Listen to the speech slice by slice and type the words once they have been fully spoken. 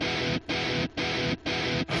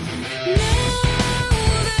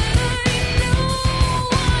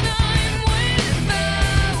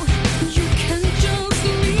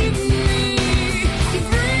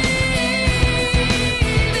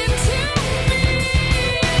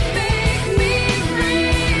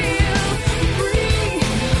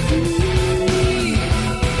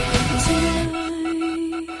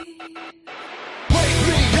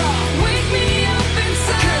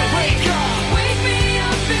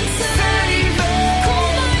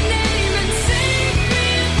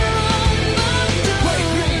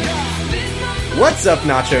What's up,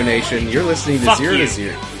 Nacho Nation? You're listening to Fuck Zero you. to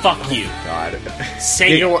Zero. Fuck you. God.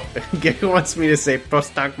 Say it. Giga wants me to say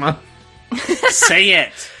prostagma. Say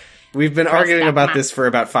it. We've been arguing about this for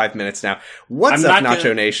about 5 minutes now. What's up,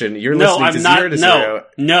 Nacho Nation? You're listening to Zero to Zero.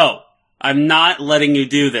 No. I'm not letting you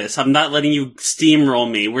do this. I'm not letting you steamroll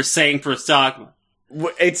me. We're saying prostagma.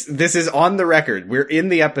 This is on the record. We're in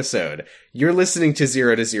the episode. You're listening to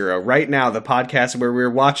Zero to Zero right now, the podcast where we're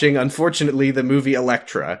watching, unfortunately, the movie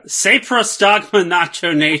Elektra. Say prostagma,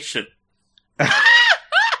 Nacho Nation.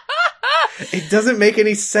 It doesn't make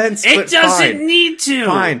any sense. It but doesn't fine. need to.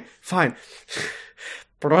 Fine.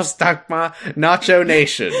 Prostagma Nacho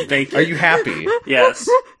Nation. Thank you. Are you happy? Yes.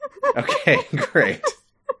 Okay, great.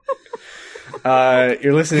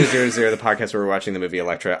 You're listening to Zero to Zero, the podcast where we're watching the movie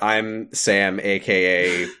Elektra. I'm Sam,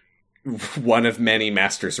 aka one of many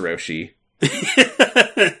Masters Roshi.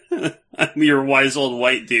 I'm your wise old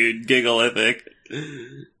white dude, Gigalithic.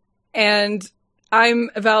 And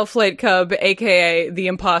I'm Val Flight Cub, aka the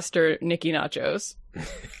imposter Nikki Nachos.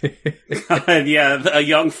 Yeah, a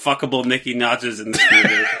young fuckable Nicky Nachos in this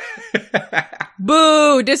movie.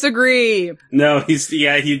 Boo! Disagree! No, he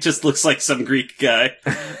just looks like some Greek guy.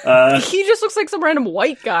 He just looks like some random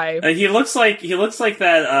white guy. He looks like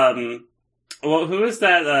that, well, who is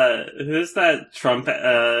that Trump,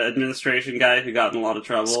 administration guy who got in a lot of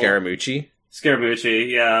trouble? Scaramucci,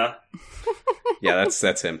 yeah. Yeah,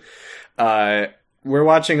 that's him. We're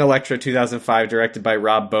watching Elektra 2005, directed by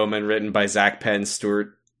Rob Bowman, written by Zach Penn,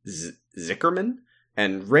 Stuart Zickerman,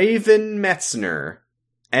 and Raven Metzner.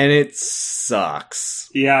 And it sucks.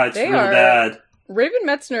 Yeah, it's real bad. Raven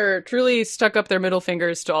Metzner truly stuck up their middle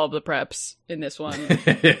fingers to all of the preps in this one.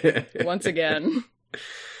 Once again.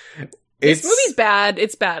 This movie's bad.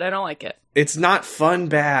 It's bad. I don't like it. It's not fun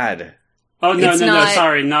bad. Oh, no, It's no, not-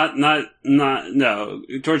 sorry. No.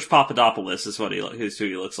 George Papadopoulos is who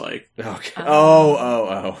he looks like. Okay.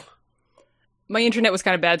 Oh. My internet was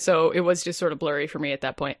kind of bad, so it was just sort of blurry for me at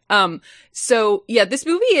that point. So yeah, this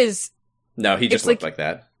movie is... No, he just looked like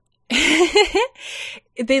that.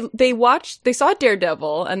 They saw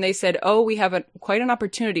Daredevil and they said, "Oh, we have quite an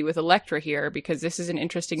opportunity with Elektra here because this is an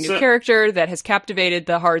interesting new character that has captivated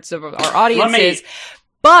the hearts of our audiences."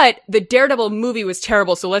 But the Daredevil movie was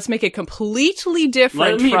terrible, so let's make it completely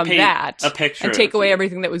different from that a picture and take away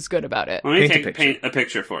everything that was good about it. Let me paint a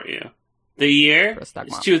picture for you. The year is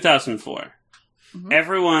 2004. Mm-hmm.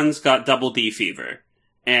 Everyone's got double D fever,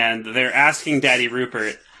 and they're asking Daddy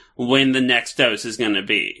Rupert when the next dose is going to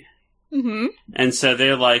be. Mm-hmm. And so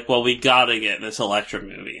they're like, well, we gotta get this Elektra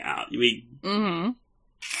movie out. We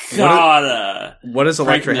Mm-hmm. gotta. What does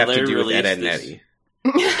Elektra have to Miller do with Ed, Ed, and released Eddie?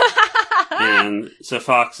 And so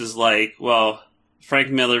Fox is like, well, Frank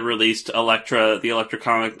Miller released Elektra, the Elektra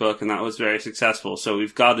comic book, and that was very successful. So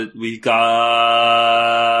we've got to make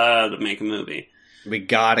a movie. We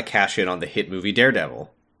gotta cash in on the hit movie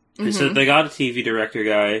Daredevil. Mm-hmm. So they got a TV director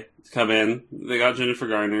guy to come in. They got Jennifer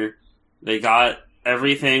Garner. They got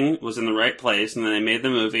everything was in the right place, and then they made the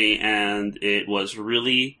movie, and it was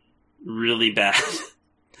really, really bad.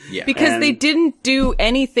 Yeah. Because they didn't do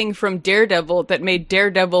anything from Daredevil that made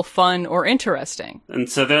Daredevil fun or interesting. And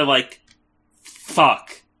so they're like,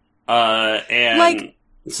 fuck. And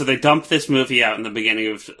so they dumped this movie out in the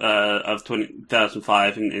beginning of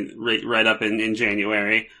 2005 and right up in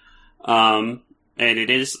January. And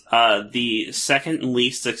it is the second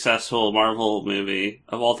least successful Marvel movie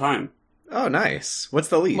of all time. Oh, nice. What's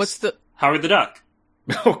the least? Howard the Duck.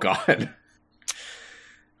 Oh, God.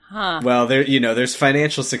 Huh. Well, there's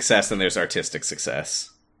financial success and there's artistic success.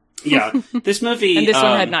 Yeah, this movie... And this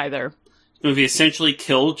one had neither. This movie essentially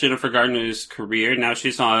killed Jennifer Gardner's career. Now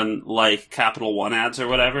she's on, Capital One ads or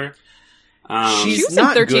whatever. She was in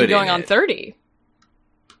 13 going on 30.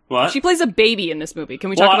 What? She plays a baby in this movie. Can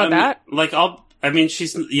we talk about that?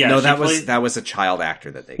 She's... Yeah, no, that was a child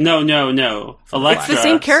actor that they... No. Elektra. It's the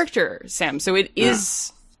same character, Sam, so it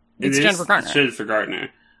is... Yeah. It's Jennifer Garner. It's Jennifer Gardner.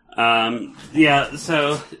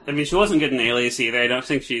 So, she wasn't good in Alias either. I don't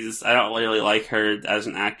really like her as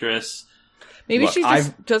an actress. Maybe she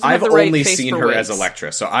just doesn't I've have the right only face seen for her wigs. as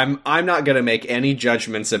Elektra, so I'm not going to make any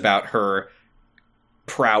judgments about her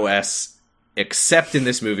prowess, except in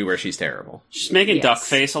this movie where she's terrible. She's making duck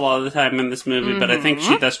face a lot of the time in this movie, but I think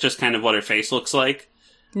that's just kind of what her face looks like.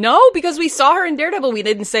 No, because we saw her in Daredevil. We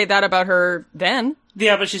didn't say that about her then.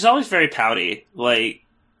 Yeah, but she's always very pouty.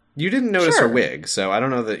 You didn't notice Sure. her wig, so I don't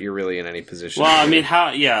know that you're really in any position. Well,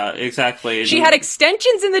 yeah, exactly. She had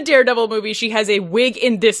extensions in the Daredevil movie. She has a wig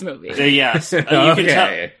in this movie. Yes. You Okay. can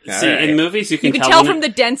tell. See, Alright. in movies, you can tell from the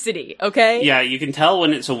density, okay? Yeah, you can tell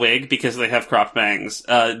when it's a wig because they have cropped bangs.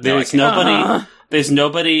 There's I can't. nobody... There's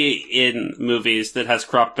nobody in movies that has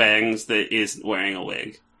crop bangs that isn't wearing a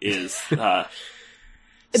wig. It's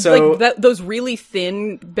so, like those really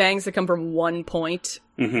thin bangs that come from one point.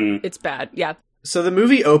 Mm-hmm. It's bad. Yeah. So the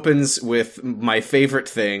movie opens with my favorite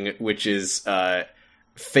thing, which is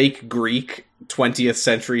fake Greek 20th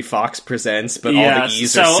Century Fox presents, but all the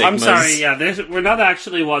E's are Sigmas. I'm sorry, we're not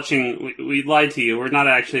actually watching... We lied to you. We're not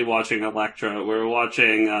actually watching Elektra. We're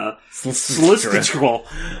watching Sliskitrol.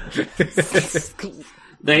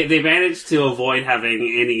 They managed to avoid having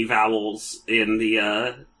any vowels in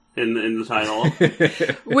the title.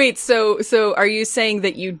 Wait, so are you saying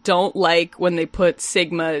that you don't like when they put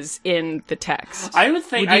sigmas in the text? I would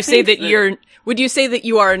think. Would you say that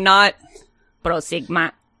you are not pro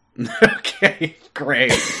sigma? Okay,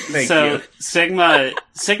 great. Thank you.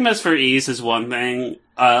 Sigmas for E's is one thing.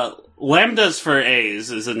 Lambdas for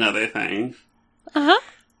A's is another thing. Uh-huh.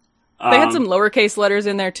 They had some lowercase letters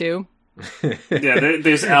in there too. Yeah,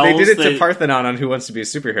 there's L's. They did it to Parthenon on Who Wants to Be a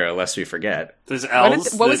Superhero, lest we forget. There's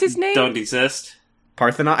L's what was his name? Don't exist.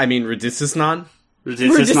 Parthenon? I mean, Radissisnon?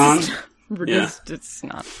 Radissisnon?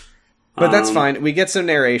 Radissisnon. But that's fine. We get some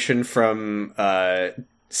narration from Terrence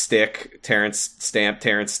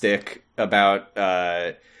Stick, about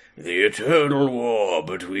the eternal war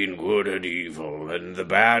between good and evil, and the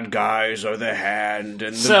bad guys are the hand,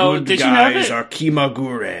 and the good guys are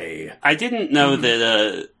Kimagure. I didn't know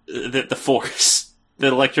that the Force,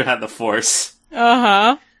 that Elektra had the Force.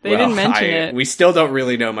 Uh-huh. They didn't mention it. We still don't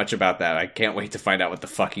really know much about that. I can't wait to find out what the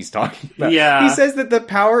fuck he's talking about. Yeah. He says that the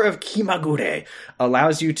power of Kimagure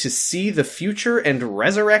allows you to see the future and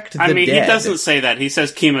resurrect the dead. He doesn't say that. He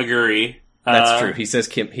says Kimagure. That's true. He says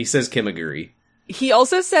Kimagure. He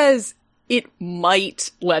also says it might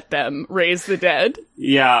let them raise the dead.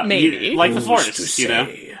 Yeah. Maybe. Like the Force, you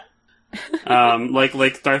know? Like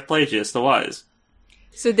Darth Plagueis, the Wise.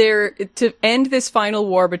 So they're to end this final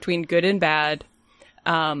war between good and bad,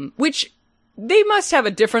 which they must have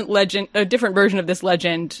a different version of this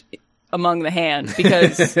legend among the hand,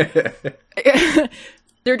 because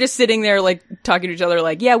they're just sitting there like talking to each other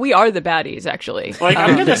like, yeah, we are the baddies, actually. Like,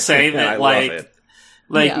 I'm gonna say that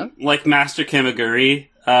yeah, like Master Kimagure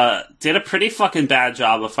did a pretty fucking bad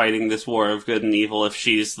job of fighting this war of good and evil if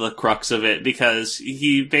she's the crux of it, because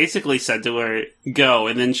he basically said to her, go,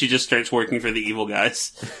 and then she just starts working for the evil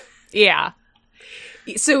guys. Yeah.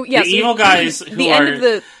 So, yeah. Evil guys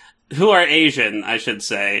who are Asian, I should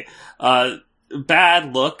say.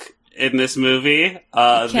 Bad look in this movie.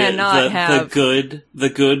 The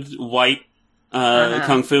good white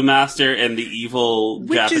kung fu master and the evil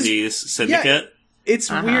Japanese syndicate. Yeah.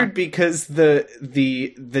 It's weird because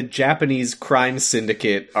the Japanese crime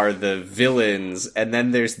syndicate are the villains, and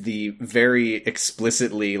then there's the very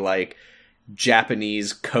explicitly like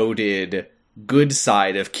Japanese coded good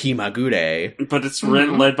side of Kimagure. But it's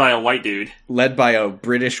led by a white dude. Led by a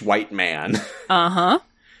British white man. Uh-huh.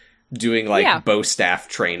 Doing bow staff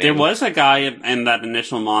training. There was a guy in that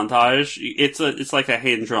initial montage. It's like a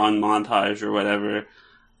hand-drawn montage or whatever.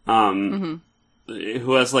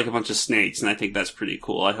 Who has like a bunch of snakes, and I think that's pretty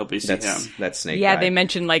cool. I hope we see him. That snake. Yeah, guy. they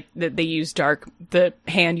mentioned like that they use the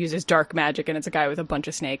hand uses dark magic, and it's a guy with a bunch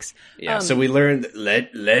of snakes. Yeah, so we learned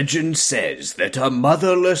legend says that a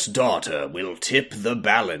motherless daughter will tip the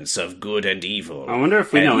balance of good and evil. I wonder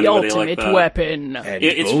if we know anybody like that. The ultimate weapon. And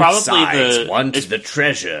it's both probably sides want the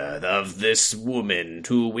treasure of this woman.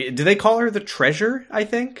 Do they call her the treasure? I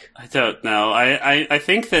think. I don't know. I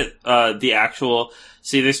think that the actual.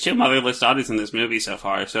 See, there's two motherless daughters in this movie so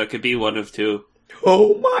far, so it could be one of two.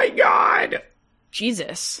 Oh my god!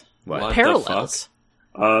 Jesus. What parallels.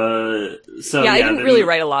 I didn't really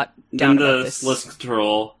write a lot down about this. Slisk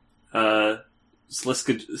Control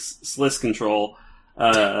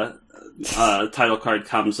title card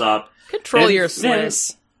comes up. Control your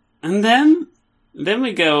Sliss. And then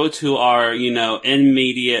we go to our,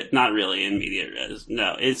 immediate, not really immediate res.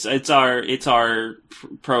 No, it's our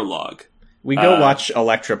prologue. We go watch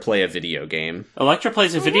Elektra play a video game. Elektra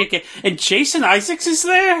plays a video game, and Jason Isaacs is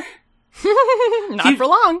there? Not for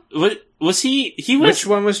long. Was he was... Which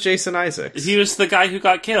one was Jason Isaacs? He was the guy who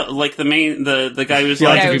got killed. Like, the guy who was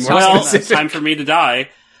it's time for me to die.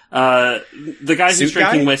 The guy who's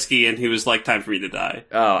drinking whiskey, and he was like, time for me to die.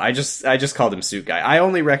 Oh, I just called him Suit Guy. I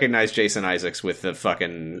only recognize Jason Isaacs with the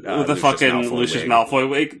fucking... Lucius Malfoy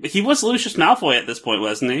wig. He was Lucius Malfoy at this point,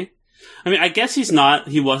 wasn't he? I mean, I guess he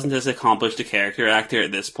wasn't as accomplished a character actor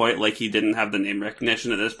at this point, like he didn't have the name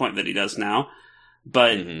recognition at this point that he does now.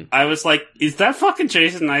 But I was like, is that fucking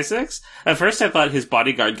Jason Isaacs? At first I thought his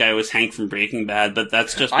bodyguard guy was Hank from Breaking Bad, but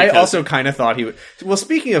that's just because... I also kind of thought he would... Well,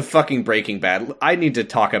 speaking of fucking Breaking Bad, I need to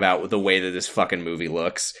talk about the way that this fucking movie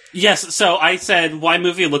looks. Yes, so I said, why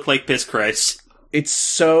movie look like piss Christ? It's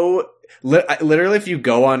so... Literally, if you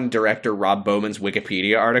go on director Rob Bowman's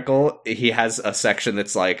Wikipedia article, he has a section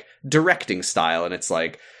that's like, directing style, and it's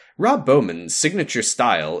like... Rob Bowman's signature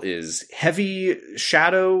style is heavy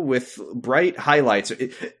shadow with bright highlights.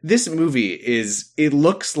 This movie it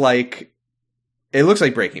looks like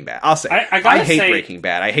Breaking Bad. I'll say. I hate Breaking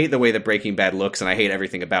Bad. I hate the way that Breaking Bad looks, and I hate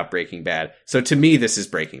everything about Breaking Bad. So to me, this is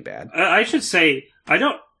Breaking Bad. I should say, I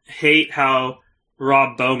don't hate how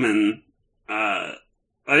Rob Bowman, I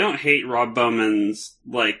don't hate Rob Bowman's,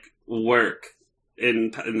 like, work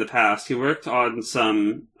in the past. He worked on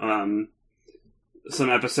some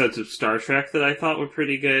episodes of Star Trek that I thought were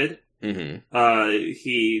pretty good. Mm-hmm.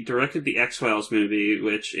 He directed the X-Files movie,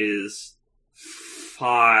 which is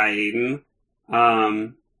fine.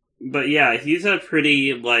 But yeah, he's a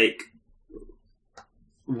pretty, like,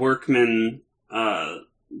 workman,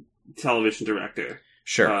 television director.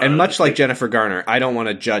 Sure. And much like Jennifer Garner, I don't want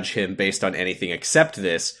to judge him based on anything except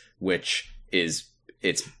this, which is...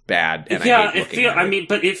 It's bad, and I hate looking at it.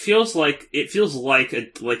 But it feels like a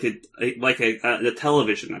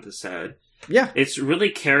television episode. Yeah, it's really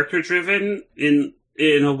character driven in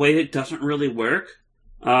a way that doesn't really work.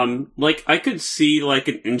 Like I could see like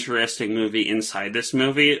an interesting movie inside this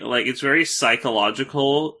movie. Like it's very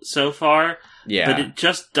psychological so far. Yeah, but it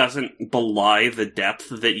just doesn't belie the depth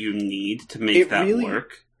that you need to make that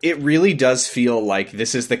work. It really does feel like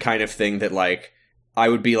this is the kind of thing that like. I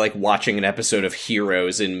would be like watching an episode of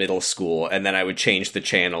Heroes in middle school, and then I would change the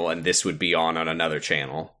channel, and this would be on another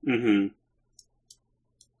channel. Mm-hmm.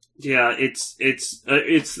 Yeah, it's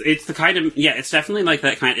the kind of it's definitely like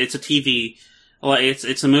that kind. It's a TV, well,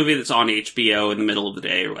 it's a movie that's on HBO in the middle of the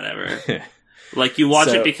day or whatever. Like you watch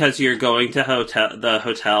it because you're going to the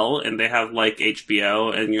hotel, and they have like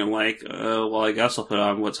HBO, and you're like, well, I guess I'll put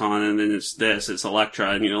on what's on, and then it's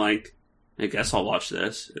Elektra, and you're like, I guess I'll watch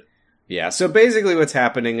this. Yeah, so basically what's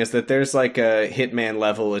happening is that there's like a Hitman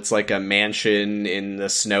level, it's like a mansion in the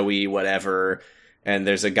snowy whatever, and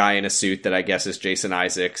there's a guy in a suit that I guess is Jason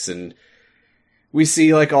Isaacs, and we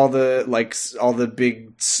see like all the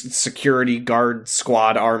big security guard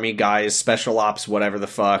squad army guys, special ops, whatever the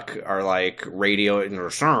fuck, are like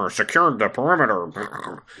radioing, secured the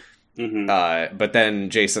perimeter. Mm-hmm. But then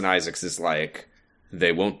Jason Isaacs is like,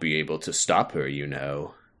 they won't be able to stop her, you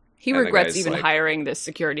know. He regrets even hiring this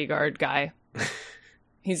security guard guy.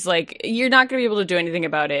 He's like, you're not going to be able to do anything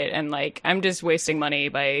about it, and like, I'm just wasting money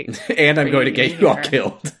by... and I'm going to get you all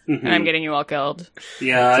killed. And I'm getting you all killed.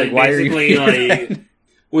 Yeah, like, why basically,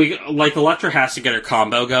 like, Elektra has to get her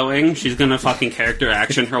combo going. She's going to fucking character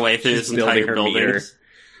action her way through this entire building.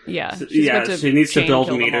 Yeah. She needs to build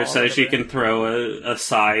a meter so she can throw a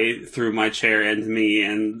sigh through my chair and me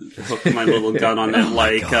and hook my little gun on it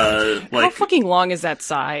like how fucking long is that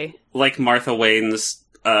sigh? Like Martha Wayne's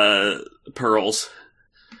pearls.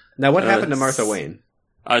 Now what happened to Martha Wayne?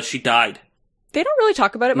 She died. They don't really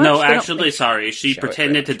talk about it much. No, actually, sorry. She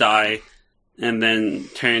pretended to die and then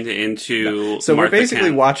turned into So Martha we're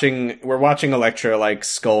basically Kent. we're watching Elektra like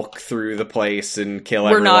skulk through the place and kill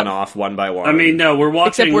everyone off one by one. I mean, no, we're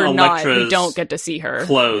watching Elektra's we don't get to see her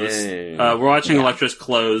clothes. We're watching Elektra's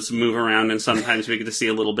clothes move around, and sometimes we get to see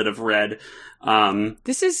a little bit of red.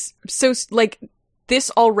 This is so like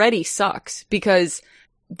this already sucks because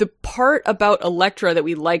the part about Elektra that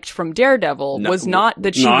we liked from Daredevil was not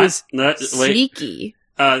that she was sneaky.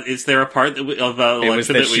 Is there a part of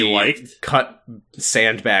Elektra that we liked? Cut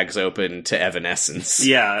sandbags open to Evanescence.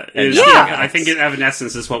 Yeah, I think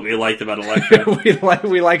Evanescence is what we liked about Elektra.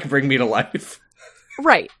 we like Bring Me to Life,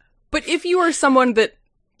 right? But if you are someone that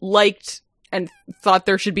liked and thought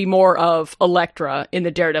there should be more of Elektra in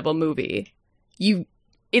the Daredevil movie,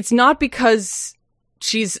 it's not because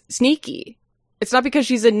she's sneaky. It's not because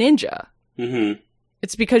she's a ninja. Mm-hmm.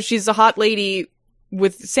 It's because she's a hot lady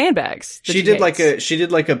with sandbags. She did like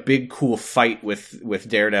a big cool fight with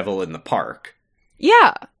Daredevil in the park.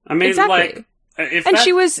 Yeah, I mean, exactly.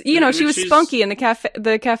 She was spunky in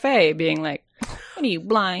the cafe, being like, "What are you,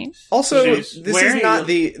 blind?" Also,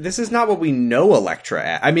 this is not what we know Elektra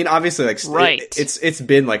at. I mean, obviously, like, right. It's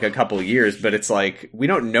been like a couple years, but it's like we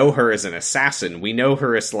don't know her as an assassin. We know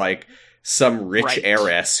her as like some rich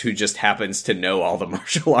heiress who just happens to know all the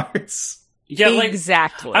martial arts. Yeah,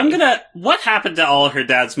 exactly. What happened to all her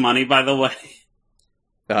dad's money, by the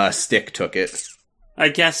way? Stick took it. I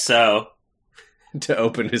guess so. To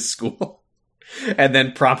open his school. And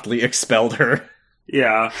then promptly expelled her.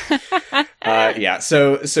 Yeah. Yeah.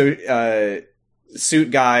 So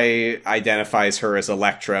Suit Guy identifies her as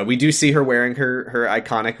Elektra. We do see her wearing her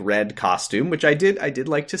iconic red costume, which I did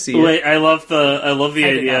like to see. Wait, I love the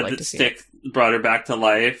idea that Stick brought her back to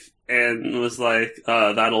life and was like,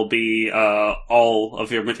 that'll be all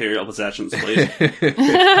of your material possessions, please.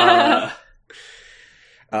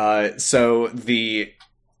 So did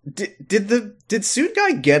Suit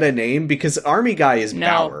Guy get a name? Because Army Guy is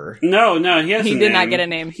Bauer. No, he did not get a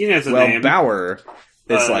name. He has a name. Bauer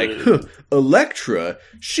is like, Elektra,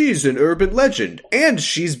 she's an urban legend, and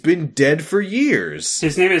she's been dead for years.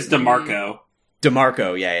 His name is DeMarco.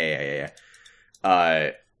 DeMarco, yeah.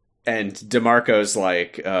 And DeMarco's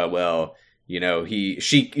like, well, you know,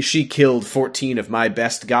 she killed 14 of my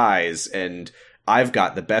best guys, and I've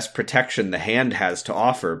got the best protection the Hand has to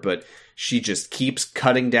offer, but she just keeps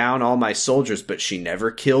cutting down all my soldiers, but she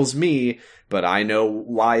never kills me. But I know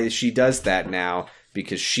why she does that now,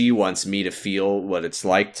 because she wants me to feel what it's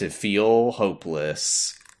like to feel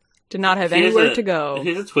hopeless. To not have anywhere to go.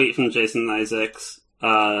 Here's a tweet from Jason Isaacs,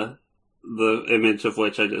 the image of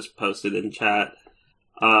which I just posted in chat.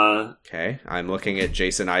 Okay, I'm looking at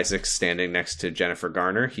Jason Isaacs standing next to Jennifer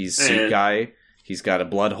Garner. He's Suit Guy. He's got a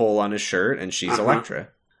blood hole on his shirt, and she's Elektra.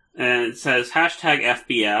 And it says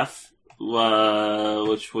 #FBF,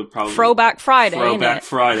 which would probably... Throwback Friday, Throwback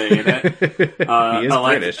Friday, innit? He is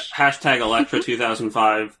British. #Elektra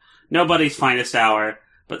 2005. Nobody's finest hour,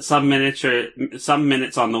 but some minutes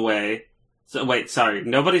on the way.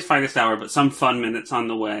 Nobody's finest hour, but some fun minutes on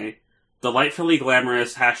the way. Delightfully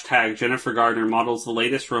glamorous #Jennifer Gardner models the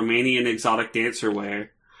latest Romanian exotic dancer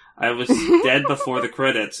wear. I was dead before the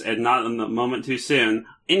credits, and not in the moment too soon.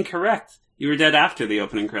 Incorrect. You were dead after the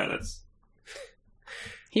opening credits.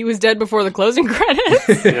 He was dead before the closing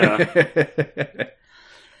credits?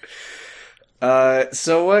 Yeah.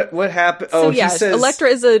 So what happened? He says Elektra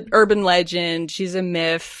is an urban legend. She's a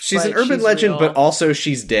myth. She's an urban legend, real. But also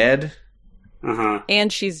she's dead.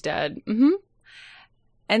 And she's dead. Mm-hmm.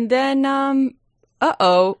 And then,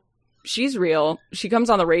 she's real. She comes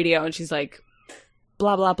on the radio and she's like,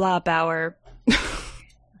 blah, blah, blah, Bauer.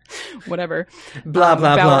 Whatever. Blah,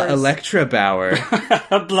 blah, blah, Elektra Bauer.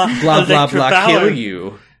 blah, blah, blah, blah, kill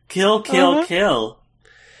you. Kill.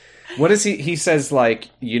 What is he? He says, like,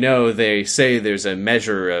 you know, they say there's a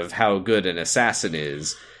measure of how good an assassin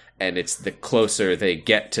is, and it's the closer they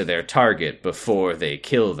get to their target before they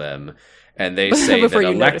kill them. And they say that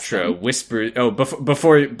Elektra whispers... Oh,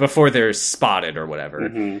 before they're spotted or whatever.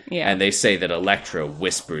 Mm-hmm. Yeah. And they say that Elektra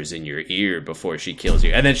whispers in your ear before she kills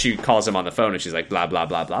you. And then she calls him on the phone and she's like, blah, blah,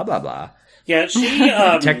 blah, blah, blah, blah. Yeah, she...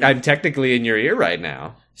 I'm technically in your ear right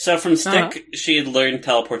now. So from Stick, she had learned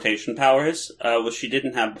teleportation powers, which she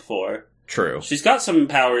didn't have before. True. She's got some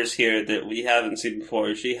powers here that we haven't seen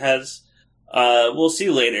before. She has... we'll see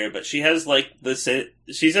later, but she has, like,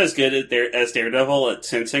 she's as good as Daredevil at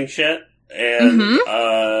sensing shit.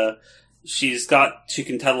 And she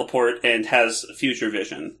can teleport and has future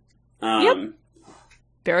vision. Yep.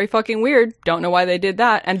 Very fucking weird. Don't know why they did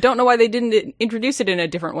that, and don't know why they didn't introduce it in a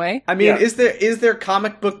different way. I mean, is there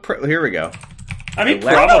comic book? Here we go. I mean,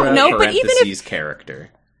 I don't know, but even if character,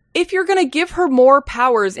 if you're gonna give her more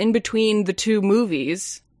powers in between the two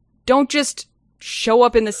movies, don't just show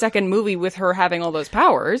up in the second movie with her having all those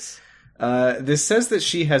powers. This says that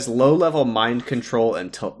she has low-level mind control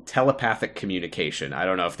and telepathic communication. I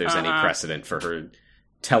don't know if there's any precedent for her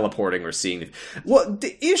teleporting or seeing... Well,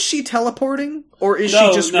 is she teleporting? Or is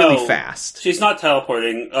she just really fast? She's not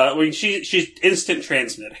teleporting. She's instant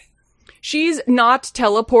transmitting. She's not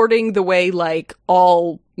teleporting the way, like,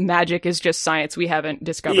 all magic is just science we haven't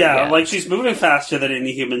discovered yet. Yeah, like, she's moving faster than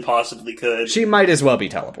any human possibly could. She might as well be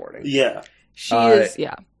teleporting. Yeah. She is,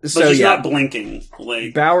 yeah. But she's not blinking.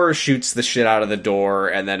 Like, Bauer shoots the shit out of the door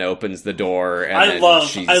and then opens the door. And I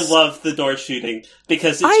love the door shooting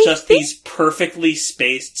because it's these perfectly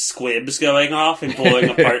spaced squibs going off and blowing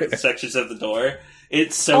apart sections of the door.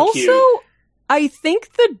 It's so cute. Also, I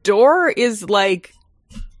think the door is like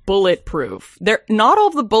bulletproof. Not all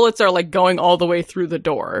of the bullets are like going all the way through the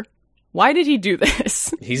door. Why did he do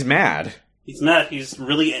this? He's mad. He's mad. He's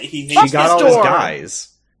really he got all his guys.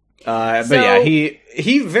 But yeah,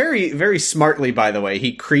 he very, very smartly, by the way,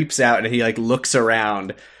 he creeps out and he like looks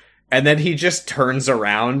around and then he just turns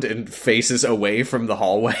around and faces away from the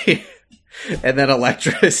hallway. And then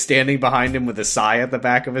Elektra is standing behind him with a sigh at the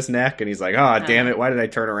back of his neck and he's like, oh, damn it, why did I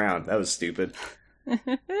turn around? That was stupid.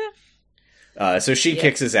 So she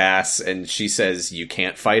kicks his ass and she says, you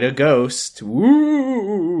can't fight a ghost.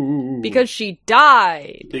 Woo! Because she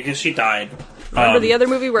died. Remember the other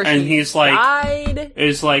movie where and she he's like, died?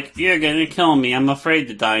 It's like, you're gonna kill me, I'm afraid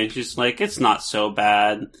to die. And she's like, it's not so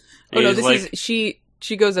bad. And oh no, this like, is,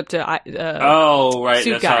 she goes up to, oh, right,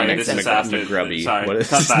 suit guy sorry, this is after Grubby. Sorry, what is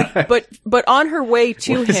cut that. But on her way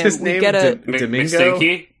to him, we get a... Domingo?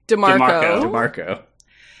 DeMarco.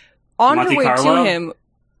 On Monte her way Carlo? to him,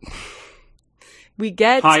 we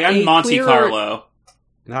get Hi, I'm Monte Carlo.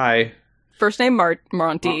 Hi. First name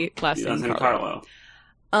Monty, last name Carlo.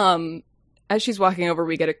 As she's walking over,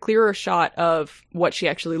 we get a clearer shot of what she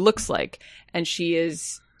actually looks like. And she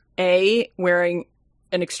is, wearing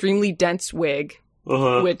an extremely dense wig,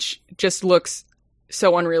 which just looks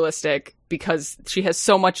so unrealistic because she has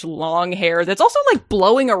so much long hair that's also, like,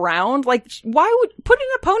 blowing around. Like, why would... Put it in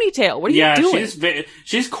a ponytail. What are you doing?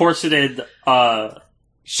 She's corseted,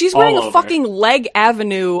 she's wearing a fucking Leg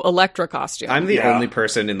Avenue Elektra costume. I'm the only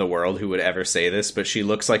person in the world who would ever say this, but she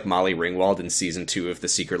looks like Molly Ringwald in season 2 of The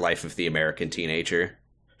Secret Life of the American Teenager.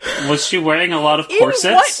 Was she wearing a lot of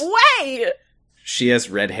corsets? In what way? She has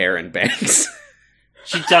red hair and bangs.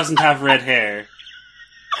 She doesn't have red hair.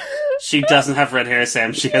 She doesn't have red hair,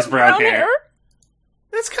 Sam. She has brown hair.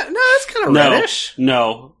 That's kind of reddish.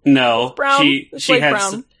 No. It's brown. She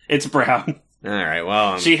has brown. It's brown. All right,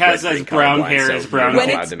 well, she has as brown hair as brown. You're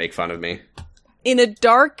not allowed to make fun of me. In a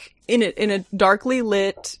darkly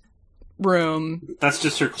lit room. That's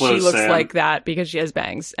just her clothes. She looks Sam. like that because she has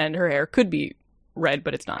bangs, and her hair could be red,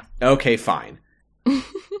 but it's not. Okay, fine.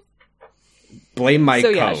 Blame my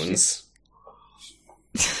cones.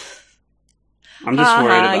 I'm just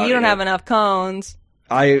worried about you don't have enough cones.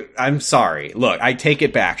 I'm sorry. Look, I take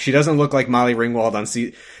it back. She doesn't look like Molly Ringwald on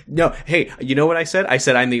No, hey, you know what I said? I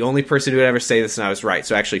said I'm the only person who would ever say this, and I was right.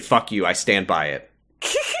 So actually, fuck you. I stand by it.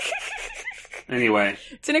 Anyway.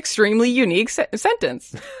 It's an extremely unique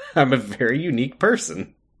sentence. I'm a very unique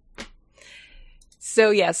person.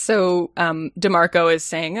 So, DeMarco is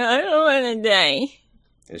saying, I don't want to die.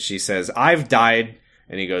 And she says, I've died.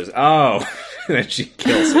 And he goes, oh. And then she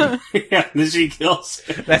kills him. Yeah, then she kills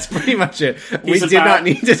him. That's pretty much it. We did not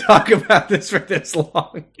need to talk about this for this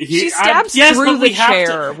long. She stabs through the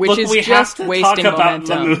chair, which is just wasting momentum. About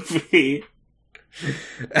the movie.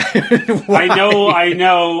 I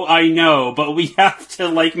know, but we have to,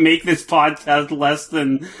 like, make this podcast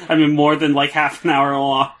more than, like, half an hour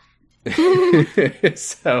long.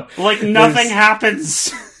 So, like, nothing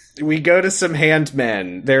happens. We go to some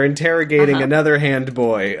handmen. They're interrogating another hand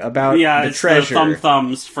boy about the treasure. The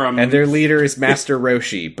thumbs from... And their leader is Master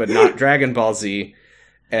Roshi, but not Dragon Ball Z.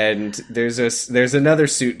 And there's another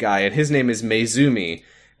suit guy, and his name is Meizumi.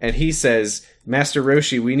 And he says, Master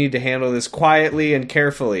Roshi, we need to handle this quietly and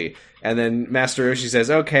carefully. And then Master Roshi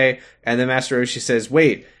says, okay. And then Master Roshi says,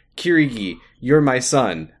 wait, Kirigi, you're my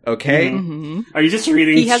son, okay? Mm-hmm. Are you just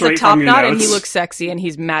reading He has straight a top from your knot notes? and he looks sexy and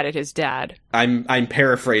he's mad at his dad. I'm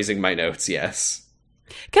paraphrasing my notes, yes.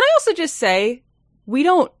 Can I also just say, we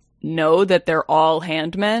don't know that they're all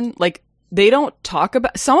handmen. Like, they don't talk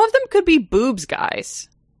about... Some of them could be boobs guys.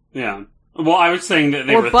 Yeah. Well, I was saying that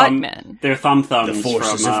they or were buttmen. They're thumbs the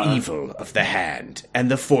forces of evil of the hand, and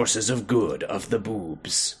the forces of good of the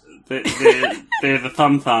boobs. They're the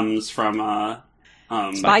thumbs from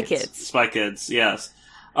Spy Kids. Spy Kids, yes.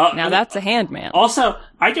 Now that's a handman. Also,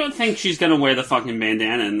 I don't think she's gonna wear the fucking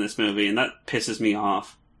bandana in this movie, and that pisses me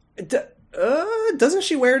off. Doesn't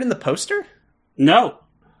she wear it in the poster? No.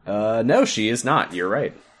 No, she is not. You're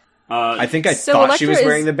right. I think I so thought Elektra she was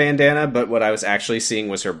wearing the bandana, but what I was actually seeing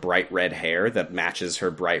was her bright red hair that matches her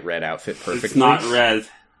bright red outfit perfectly. It's not red.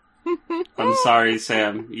 I'm sorry,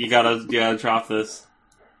 Sam. You gotta drop this.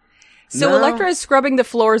 So no. Elektra is scrubbing the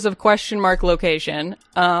floors of ? Location.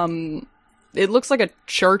 It looks like a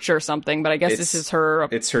church or something, but I guess this is her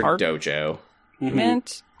It's her dojo.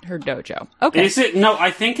 Mm-hmm. Her dojo. Okay. Is it? No,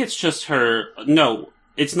 I think it's just her... No,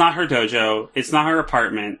 it's not her dojo. It's not her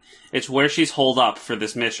apartment. It's where she's holed up for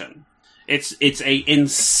this mission. It's a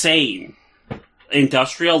insane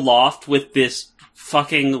industrial loft with this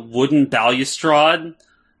fucking wooden balustrade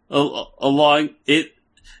along it.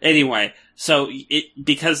 Anyway, so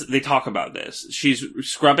because they talk about this, she's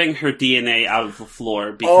scrubbing her DNA out of the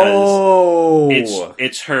floor because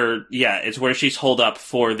it's her. Yeah, it's where she's holed up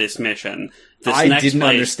for this mission. I didn't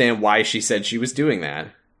understand why she said she was doing that.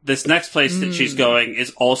 This next place that she's going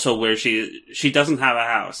is also where she doesn't have a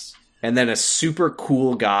house. And then a super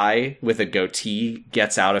cool guy with a goatee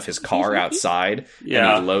gets out of his car outside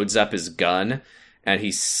and he loads up his gun and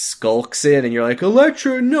he skulks in and you're like,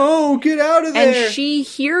 Elektra, no, get out of there. And she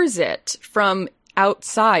hears it from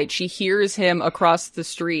outside. She hears him across the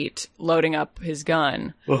street loading up his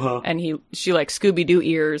gun. And she like Scooby-Doo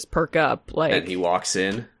ears perk up. Like, and he walks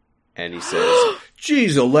in And he says,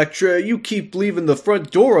 "Geez, Elektra, you keep leaving the front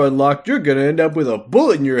door unlocked, you're gonna end up with a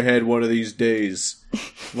bullet in your head one of these days."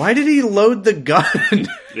 Why did he load the gun?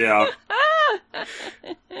 Yeah.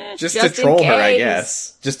 Just to troll her, I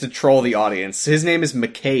guess. Just to troll the audience. His name is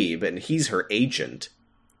McCabe, and he's her agent.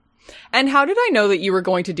 And how did I know that you were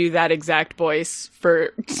going to do that exact voice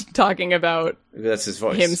for talking about That's his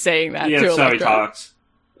voice. him saying that Yeah, to that's how he Elektra? talks.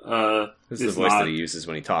 This is the voice that he uses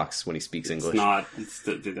when he talks, when he speaks English.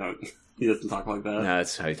 He doesn't talk like that. No,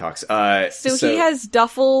 that's how he talks. So he has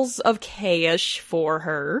duffels of cash for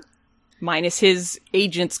her, minus his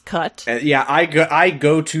agent's cut. Yeah, I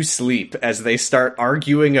go to sleep as they start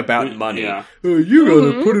arguing about money. Yeah. You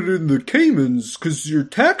gotta put it in the Caymans, because your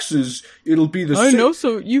taxes, it'll be the same. I know,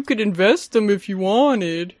 so you could invest them if you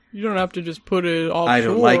wanted. You don't have to just put it offshore. I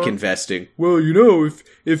don't like investing. Well, you know,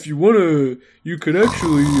 if you wanna, you can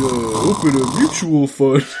actually open a mutual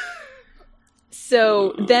fund.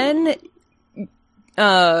 So then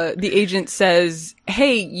the agent says,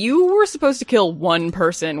 "Hey, you were supposed to kill one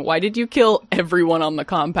person. Why did you kill everyone on the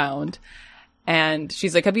compound?" And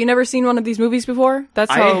she's like, "Have you never seen one of these movies before?"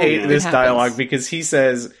 That's how I hate this happens. dialogue because he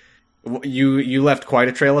says, You left quite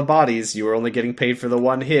a trail of bodies. You were only getting paid for the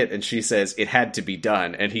one hit." And she says, "It had to be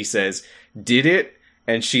done." And he says, "Did it?"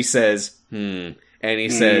 And she says, And he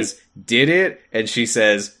says, "Did it?" And she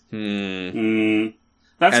says,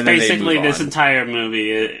 That's And then they basically move this on. entire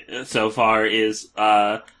movie so far is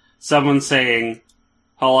someone saying,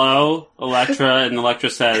 "Hello, Elektra," and Elektra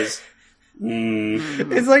says,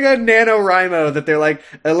 It's like a NaNoWriMo that they're like,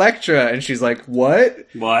 "Elektra," and she's like, "What?"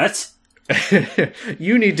 "What?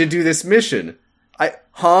 "You need to do this mission."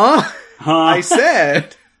 Huh? I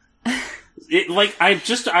said.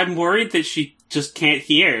 I'm worried that she just can't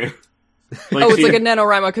hear. Like, It's like a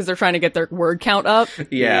NaNoWriMo because they're trying to get their word count up.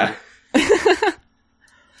 Yeah.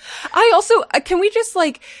 I also, can we just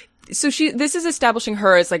this is establishing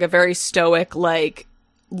her as like a very stoic, like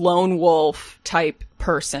lone wolf type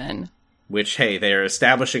person. Which, hey, they're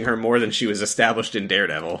establishing her more than she was established in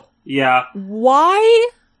Daredevil. Yeah. Why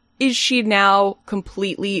is she now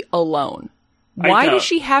completely alone? Why does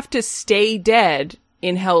she have to stay dead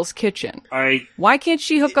in Hell's Kitchen? Why can't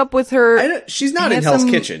she hook up with her? She's not in Hell's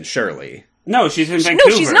Kitchen, surely. No, she's in Vancouver.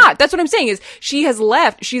 No, she's not. That's what I'm saying is she has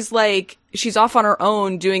left. She's off on her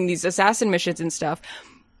own doing these assassin missions and stuff.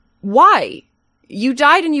 Why? You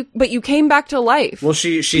died but you came back to life. Well,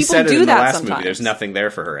 she said it in the last movie. There's nothing there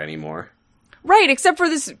for her anymore. Right, except for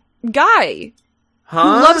this guy who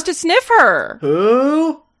loves to sniff her.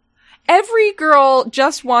 Who? Every girl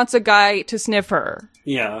just wants a guy to sniff her.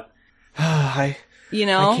 Yeah. I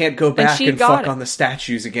can't go And back she and got fuck on the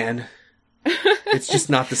statues again. It's just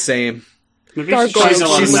not the same. Maybe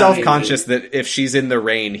She's self-conscious that if she's in the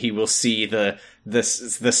rain, he will see the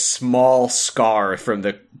small scar from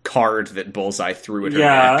the card that Bullseye threw at her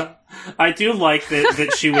neck. I do like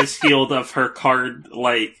that she was healed of her card,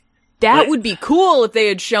 That would be cool if they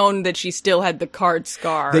had shown that she still had the card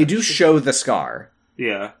scar. They do show the scar.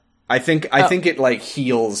 Yeah. I think it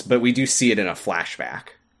heals, but we do see it in a flashback.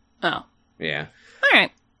 Oh. Yeah. All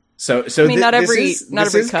right. So I mean, not every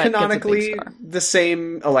this is cut canonically gets a big scar. the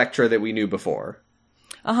same Elektra that we knew before.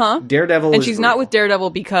 Uh-huh. Daredevil and is she's real. not with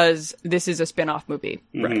Daredevil because this is a spin-off movie.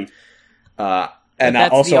 Right. But And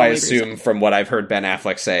that's also the I only assume reason. from what I've heard Ben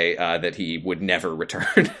Affleck say that he would never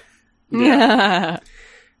return. Yeah.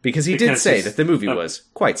 Because he did say that the movie was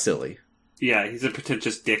quite silly. Yeah, he's a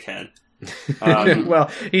pretentious dickhead.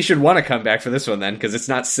 Well, he should want to come back for this one then, because it's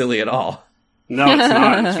not silly at all. No, it's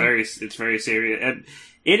not. It's very serious. And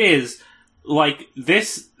it is,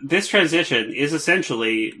 this transition is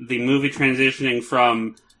essentially the movie transitioning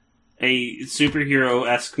from a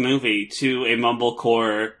superhero-esque movie to a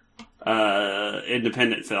mumblecore,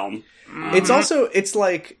 independent film. It's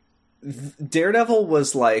like, Daredevil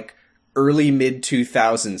was early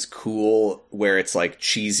mid-2000s cool, where it's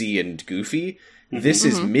cheesy and goofy. This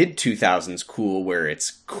is mid-2000s cool, where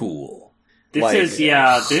it's cool. A lot This movie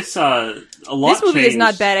changed. is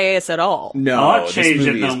not badass at all. No, a lot this changed in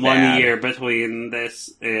movie the is 1 bad. year between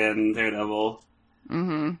this and Daredevil.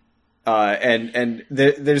 Mm-hmm. And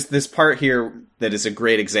there's this part here that is a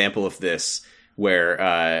great example of this,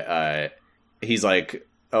 where he's like,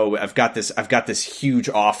 "Oh, I've got this huge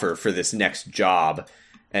offer for this next job,"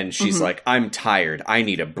 and she's like, "I'm tired. I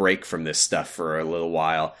need a break from this stuff for a little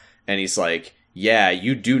while." And he's like, "Yeah,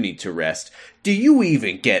 you do need to rest. Do you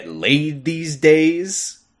even get laid these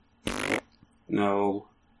days?" No.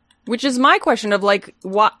 Which is my question of why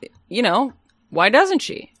doesn't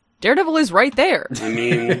she? Daredevil is right there. I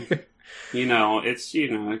mean, it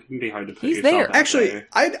can be hard to put He's yourself there. out there.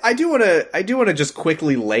 I do want to just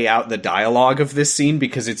quickly lay out the dialogue of this scene,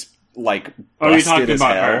 because it's like, you're busted talking as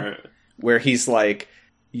about hell. her. Where he's like,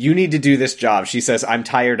 you need to do this job. She says, I'm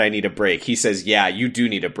tired, I need a break. He says, yeah, you do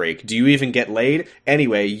need a break. Do you even get laid?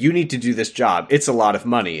 Anyway, you need to do this job. It's a lot of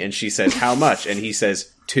money. And she says, how much? And he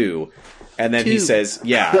says, 2. And then he says,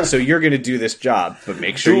 yeah, so you're going to do this job, but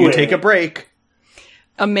make sure you take a break.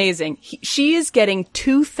 Amazing. She is getting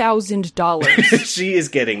 $2,000. She is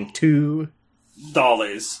getting $2.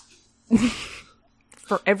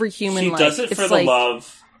 For every human life. She does it for the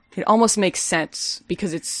love. It almost makes sense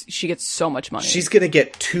because she gets so much money. She's going to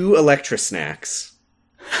get 2 Electra snacks.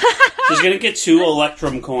 She's going to get 2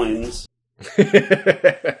 Electrum coins.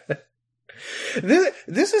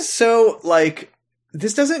 This is so, like,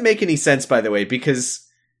 this doesn't make any sense, by the way, because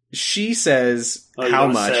she says how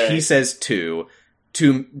much? He says 2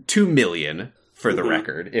 million. For the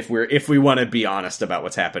record, if we want to be honest about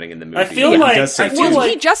what's happening in the movie, I feel like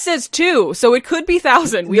he just says 2, so it could be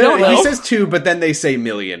 1,000. We don't know. He says 2, but then they say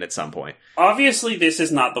million at some point. Obviously, this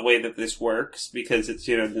is not the way that this works because it's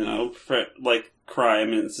for, like,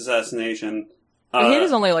 crime and it's assassination. The hit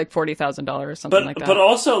is only like $40,000 or something like that. But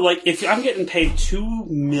also, like, if I'm getting paid $2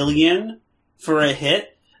 million for a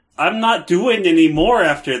hit, I'm not doing any more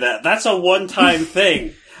after that. That's a one-time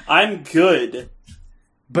thing. I'm good.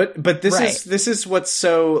 But this is what's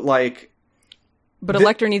so, like... But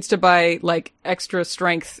Electra needs to buy, like, extra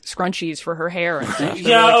strength scrunchies for her hair and stuff.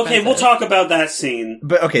 Yeah, okay, we'll talk about that scene.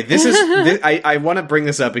 But, okay, I want to bring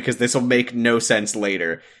this up because this will make no sense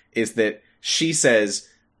later, is that she says,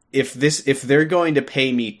 if they're going to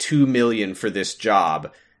pay me $2 million for this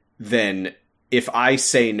job, then if I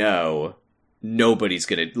say no... nobody's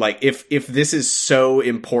gonna, like, if this is so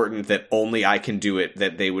important that only I can do it,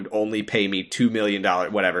 that they would only pay me $2 million,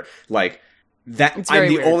 whatever, like, that, I'm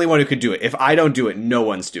the only one who could do it. If I don't do it, no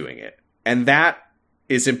one's doing it. And that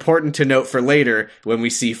is important to note for later when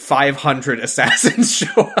we see 500 assassins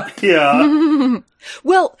show up. Yeah.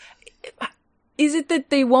 Well, is it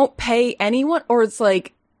that they won't pay anyone, or it's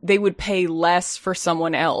like they would pay less for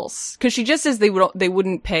someone else? Because she just says they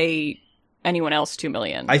wouldn't pay anyone else $2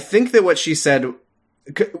 million. I think that what she said,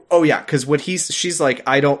 because she's like,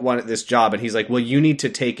 I don't want this job, and he's like, well, you need to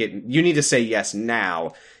take it, you need to say yes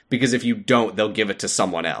now, because if you don't, they'll give it to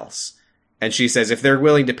someone else. And she says, if they're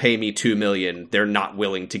willing to pay me $2 million, they're not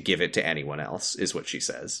willing to give it to anyone else, is what she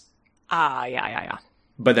says. Yeah.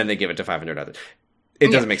 But then they give it to 500 others.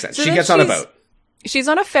 It doesn't make sense. So she gets on a boat. She's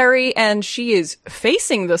on a ferry, and she is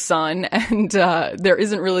facing the sun, and there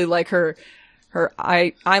isn't really, like, her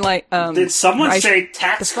did someone say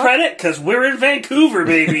tax credit? Because we're in Vancouver,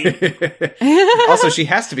 baby. Also, she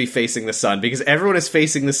has to be facing the sun because everyone is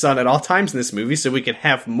facing the sun at all times in this movie, so we can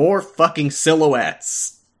have more fucking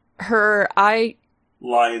silhouettes. Her eye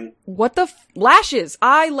line. What the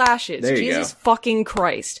eyelashes? There you Jesus go. Fucking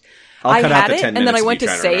Christ! I'll cut out had the 10 it, and then I went to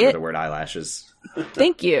trying say remember it. The word eyelashes.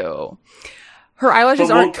 Thank you. Her eyelashes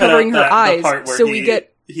aren't covering her eyes, so we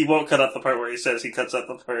get. He won't cut out the part where he says he cuts out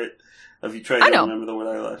the part. Of you trying to remember the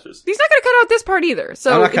word eyelashes. He's not going to cut out this part either,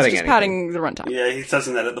 so it's just padding the runtime. Yeah, he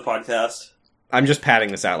doesn't edit the podcast. I'm just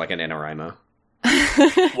padding this out like an NaNoWriMo.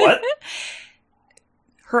 What?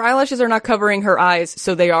 Her eyelashes are not covering her eyes,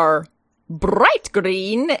 so they are bright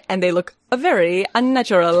green, and they look very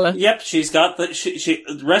unnatural. Yep, she's got the... She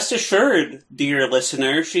rest assured, dear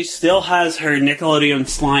listener, she still has her Nickelodeon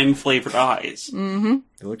slime-flavored eyes. Mm-hmm.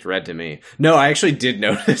 It looked red to me. No, I actually did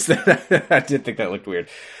notice that. I did think that looked weird.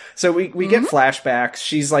 So we get flashbacks.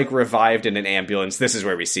 She's, like, revived in an ambulance. This is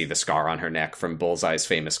where we see the scar on her neck from Bullseye's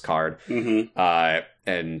famous card. Mm-hmm.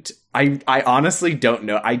 And I honestly don't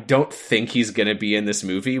know. I don't think he's gonna be in this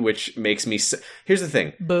movie, which makes me... Here's the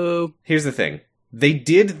thing. Boo. Here's the thing. They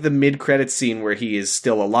did the mid-credits scene where he is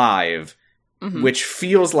still alive, which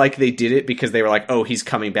feels like they did it because they were like, oh, he's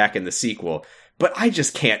coming back in the sequel. But I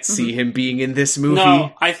just can't see him being in this movie.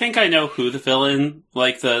 No, I think I know who the villain,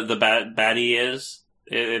 like, the baddie is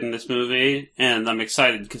in this movie, and I'm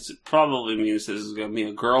excited because it probably means this is going to be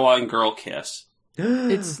a girl-on-girl kiss.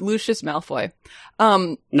 It's Lucius Malfoy.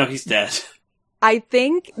 No, he's dead. I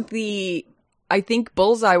think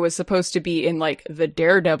Bullseye was supposed to be in, like, the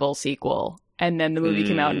Daredevil sequel, and then the movie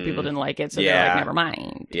came out and people didn't like it, so they're like, never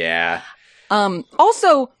mind. Yeah.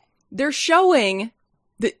 Also, they're showing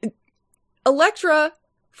the Elektra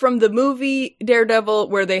from the movie Daredevil,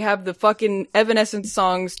 where they have the fucking Evanescence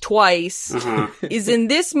songs twice, is in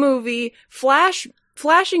this movie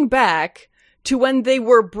flashing back to when they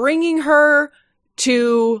were bringing her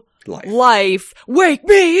to life. Wake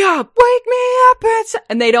me up,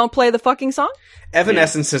 and they don't play the fucking song?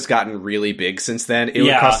 Evanescence has gotten really big since then. It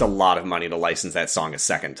would cost a lot of money to license that song a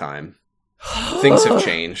second time. Things have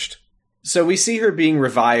changed. So we see her being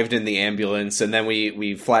revived in the ambulance, and then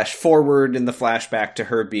we flash forward in the flashback to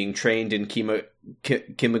her being trained in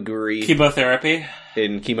chemotherapy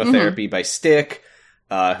by Stick,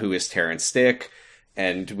 who is Terrence Stick,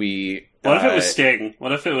 and we... What if it was Sting?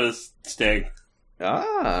 What if it was Sting?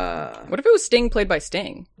 What if it was Sting played by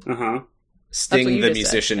Sting? Uh-huh. Sting the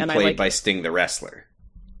musician played by Sting the wrestler.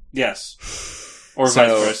 Yes. Or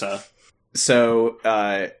vice versa. So,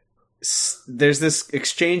 there's this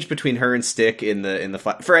exchange between her and Stick in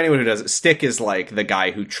the for anyone who doesn't, Stick is like the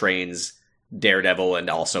guy who trains Daredevil and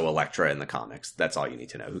also Elektra in the comics. That's all you need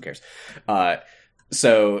to know. Who cares?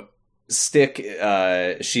 So Stick,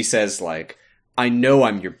 she says like, I know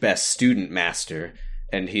I'm your best student, Master.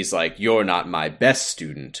 And he's like, you're not my best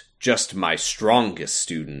student, just my strongest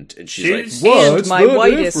student. And she's like, what's my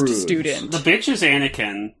whitest student. The bitch is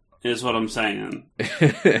Anakin, is what I'm saying.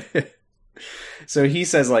 So he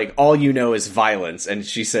says, like, all you know is violence. And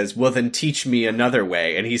she says, well, then teach me another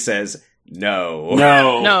way. And he says, no.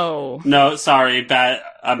 No, sorry.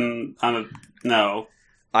 No.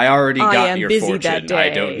 I already got your fortune. I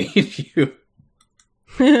don't need you.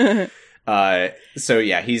 So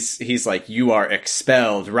yeah, he's like, you are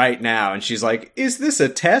expelled right now. And she's like, is this a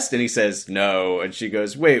test? And he says, no. And she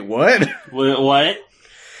goes, wait, what? What?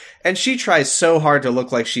 And she tries so hard to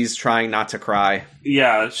look like she's trying not to cry.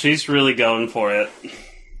 Yeah, she's really going for it.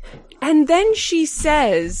 And then she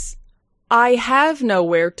says, I have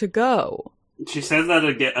nowhere to go. She says that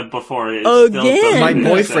again before. Again? My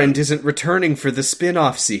boyfriend isn't returning for the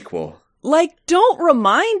spin-off sequel. Like, don't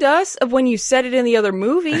remind us of when you said it in the other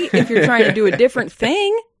movie if you're trying to do a different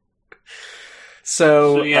thing.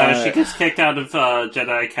 So yeah, she gets kicked out of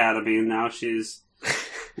Jedi Academy, and now she's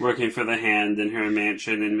working for the Hand in her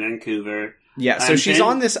mansion in Vancouver. Yeah, so she's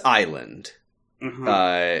on this island,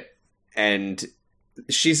 and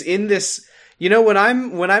she's in this. You know, when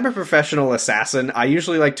I'm a professional assassin, I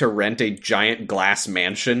usually like to rent a giant glass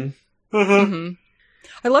mansion. Mm-hmm.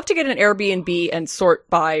 I love to get an Airbnb and sort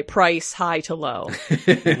by price, high to low.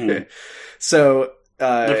 Mm-hmm. So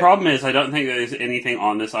the problem is, I don't think there's anything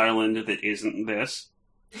on this island that isn't this.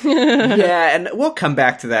 Yeah, and we'll come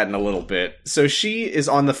back to that in a little bit. So she is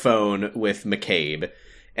on the phone with McCabe,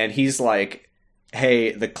 and he's like,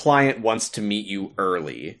 hey, the client wants to meet you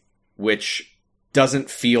early, which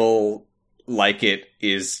doesn't feel like it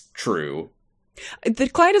is true. The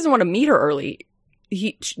client doesn't want to meet her early.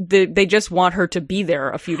 They just want her to be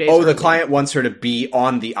there a few days early. The client wants her to be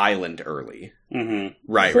on the island early. Mm-hmm.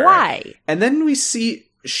 Right. Why? And then we see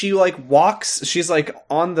she like walks, she's like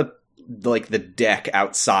on the deck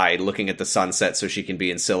outside looking at the sunset so she can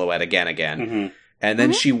be in silhouette again. Mm-hmm. And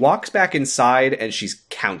then she walks back inside and she's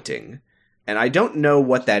counting. And I don't know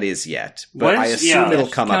what that is yet, but I assume it'll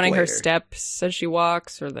come up later. Counting her steps as she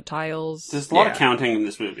walks, or the tiles. There's a lot of counting in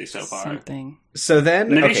this movie so far. Something. So then,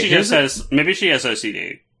 maybe she has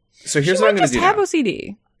OCD. So here's what I'm going to do. She might just have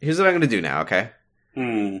OCD. Here's what I'm going to do now. Okay.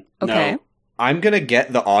 Okay. No. I'm going to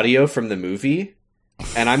get the audio from the movie,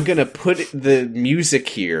 and I'm going to put the music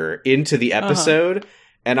here into the episode,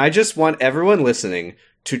 and I just want everyone listening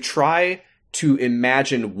to try to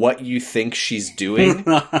imagine what you think she's doing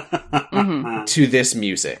to this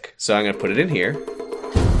music. So I'm going to put it in here.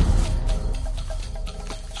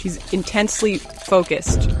 She's intensely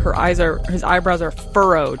focused. His eyebrows are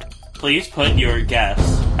furrowed. Please put your guess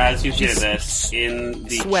as you hear this in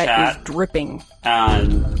the sweat chat. Is dripping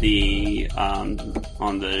on the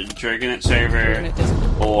Dragonet server,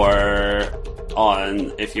 or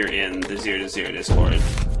on if you're in the 0-0 Discord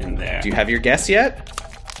in there. Do you have your guess yet?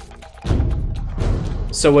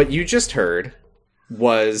 So what you just heard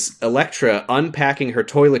was Elektra unpacking her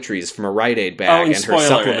toiletries from a Rite Aid bag and her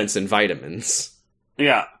supplements and vitamins.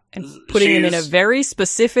 Yeah. And putting them in a very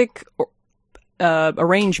specific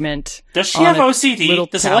arrangement. Does she have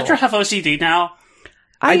OCD? Does Elektra have OCD now?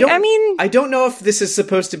 I don't know if this is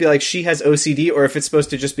supposed to be like she has OCD or if it's supposed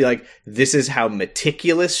to just be like, this is how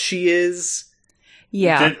meticulous she is.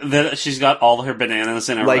 Yeah. That she's got all her bananas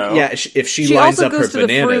in a row. Yeah, if she lines up her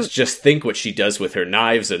bananas, just think what she does with her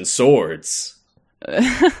knives and swords. She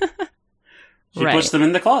puts them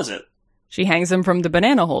in the closet. She hangs them from the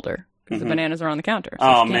banana holder. Because the bananas are on the counter.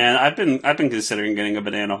 So man, I've been considering getting a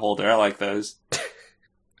banana holder. I like those.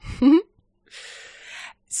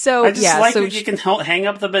 So I just like that you can hang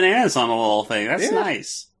up the bananas on a little thing. That's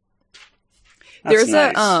nice. There's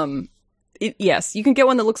nice. Yes, you can get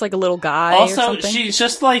one that looks like a little guy. Also, or something. she's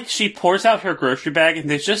just like, she pours out her grocery bag and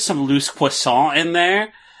there's just some loose croissant in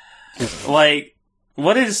there. Like,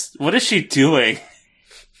 what is she doing?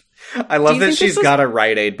 I love that she's got a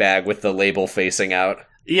Rite Aid bag with the label facing out.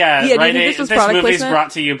 Yeah, yeah, Rite do you Aid. think This movie's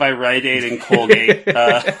brought to you by Rite Aid and Colgate.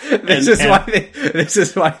 This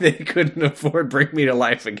is why they couldn't afford Bring Me to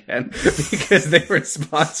Life again, because they were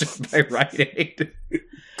sponsored by Rite Aid.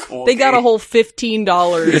 Colgate. They got a whole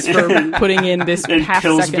 $15 for putting in this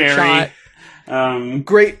half-second shot.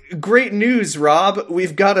 Great news, Rob.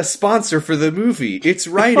 We've got a sponsor for the movie. It's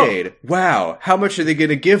Rite Aid. Wow. How much are they going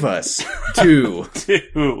to give us? 2.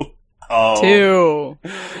 2. Oh. 2.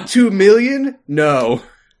 2 million? No.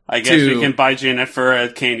 I guess 2. we can buy Jennifer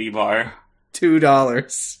a candy bar. $2.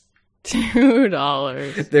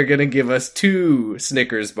 $2. They're going to give us 2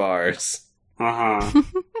 Snickers bars.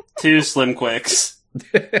 2 Slim Quicks.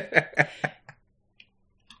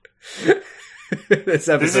 This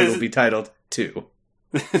episode will be titled 2.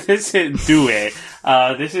 This is Do It.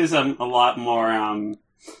 This is a lot more.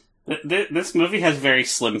 This movie has very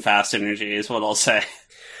Slim Fast energy, is what I'll say.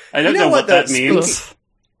 I don't know what that means.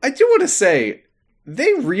 I do want to say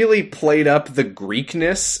they really played up the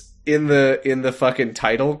Greekness in the fucking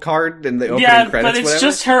title card in the opening credits. Yeah, but it's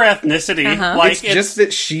just her ethnicity. Like it's just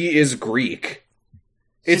that she is Greek.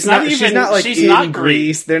 She's not like in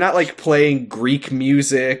Greece. They're not like playing Greek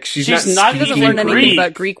music. She's not she doesn't learn anything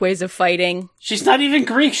about Greek ways of fighting. She's not even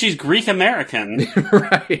Greek. She's Greek American.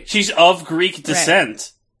 Right. She's of Greek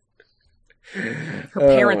descent. Right. Her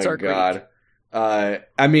parents are God. Greek.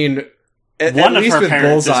 I mean, at least with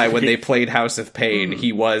Bullseye, when they played House of Pain,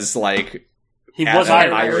 he was like he was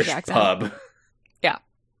an Irish pub. Yeah.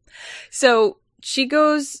 So she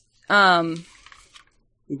goes.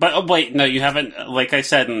 But wait, no, you haven't. Like I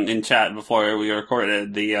said in chat before we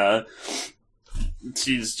recorded,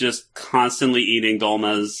 she's just constantly eating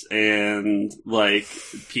dolmas and like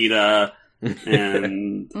pita,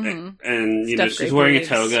 and and you know she's wearing a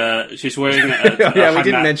toga. She's wearing a we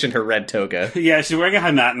didn't mention her red toga. Yeah, she's wearing a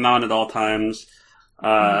Haimatin on at all times.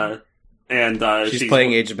 And she's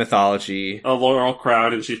playing Age of Mythology, a Laurel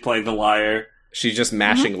Crowd, and she's playing the lyre. She's just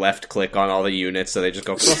mashing left click on all the units, so they just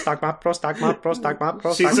go prostagma, prostagma, prostagma,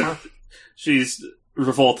 prostagma. She's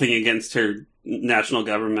revolting against her national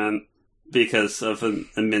government because of an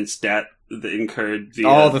immense debt that incurred via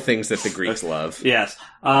all the things that the Greeks love. Yes,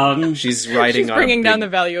 she's riding she's bringing down the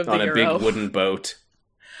value of the on euro. A big wooden boat.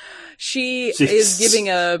 She's giving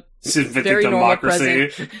a very normal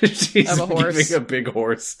present she's of a horse. Giving a big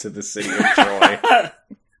horse to the city of Troy.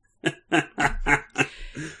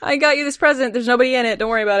 I got you this present. There's nobody in it. Don't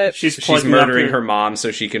worry about it. She's murdering her mom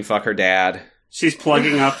so she can fuck her dad. She's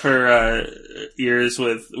plugging up her ears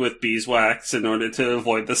with beeswax in order to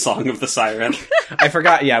avoid the song of the siren. I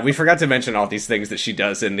forgot. Yeah, we forgot to mention all these things that she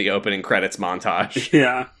does in the opening credits montage.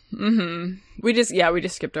 Yeah. Mm-hmm. We just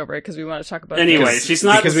skipped over it because we want to talk about it. Anyway, she's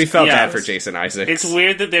not... Because we felt bad for Jason Isaacs. It's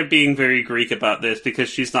weird that they're being very Greek about this because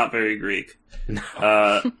she's not very Greek.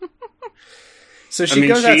 No. So she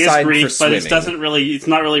goes outside is Greek, for swimming. But it's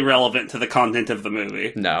not really relevant to the content of the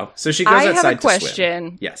movie. No. So she goes outside to swim. I have a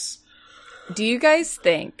question. Yes. Do you guys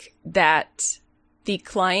think that the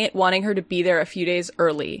client wanting her to be there a few days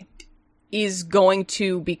early is going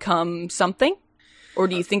to become something? Or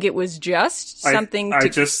do you think it was just something I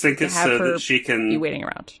just think it's so that she can be waiting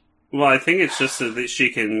around? Well, I think it's just so that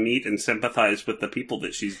she can meet and sympathize with the people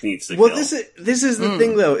that she needs to kill. Well, this is the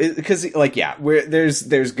thing, though, because, like, yeah, we'll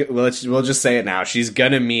just say it now. She's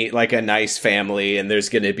gonna meet, like, a nice family, and there's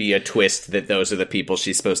gonna be a twist that those are the people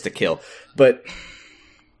she's supposed to kill. But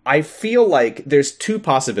I feel like there's 2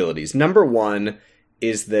 possibilities. Number 1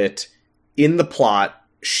 is that in the plot,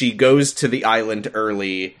 she goes to the island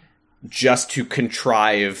early just to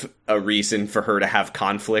contrive a reason for her to have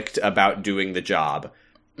conflict about doing the job.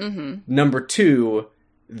 Mm-hmm. Number 2,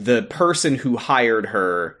 the person who hired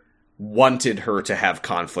her wanted her to have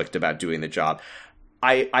conflict about doing the job.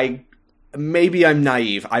 I maybe I'm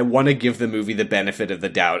naive. I want to give the movie the benefit of the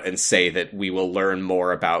doubt and say that we will learn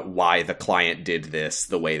more about why the client did this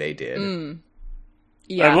the way they did.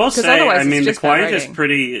 Yeah, I will say, I mean, the client is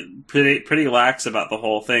pretty lax about the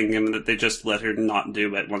whole thing, and that they just let her not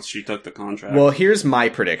do it once she took the contract. Well, here's my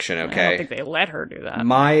prediction, okay? I don't think they let her do that.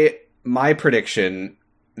 My prediction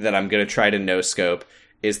that I'm going to try to no-scope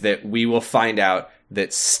is that we will find out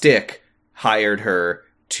that Stick hired her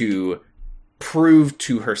to prove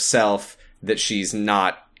to herself that she's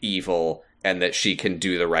not evil and that she can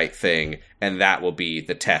do the right thing, and that will be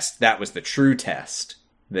the test. That was the true test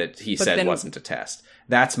that he said wasn't a test.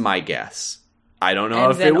 That's my guess. I don't know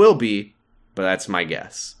if it will be, but that's my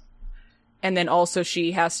guess. And then also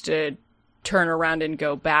she has to turn around and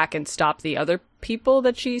go back and stop the other people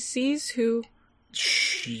that she sees who...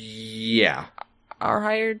 Yeah. Are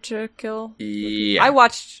hired to kill? Yeah. I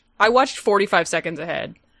watched 45 seconds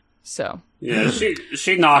ahead. So yeah,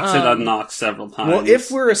 she knocks it unknocks several times. Well,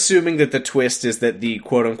 if we're assuming that the twist is that the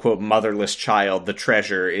quote-unquote motherless child, the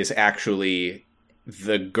treasure, is actually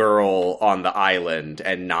the girl on the island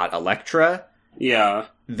and not Elektra, yeah,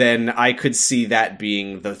 then I could see that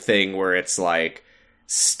being the thing where it's like,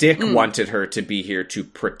 Stick wanted her to be here to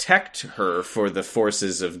protect her for the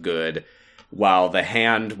forces of good, while the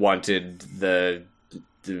Hand wanted the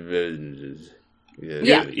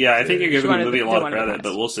yeah, I think you're giving the movie a lot of credit,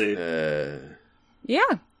 but we'll see. Yeah.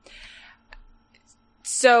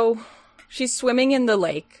 So, she's swimming in the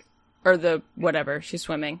lake, or the whatever, she's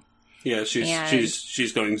swimming. Yeah,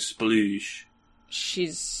 she's going sploosh.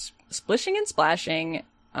 She's splishing and splashing.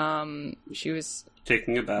 She was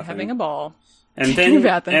taking a bath, having a ball, and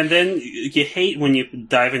then you hate when you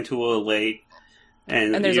dive into a lake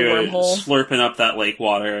and there's you're a wormhole slurping up that lake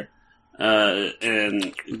water,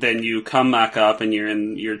 and then you come back up and you're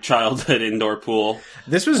in your childhood indoor pool.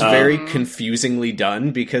 This was very confusingly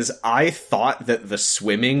done because I thought that the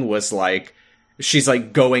swimming was like she's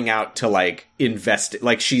like going out to like invest,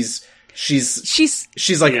 like she's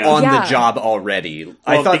like on the job already. Well,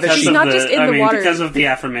 I thought that she's not just in the water because of the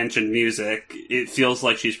aforementioned music. It feels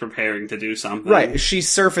like she's preparing to do something. Right, she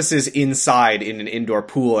surfaces inside in an indoor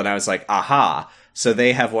pool, and I was like, aha! So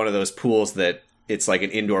they have one of those pools that it's like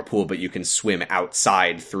an indoor pool, but you can swim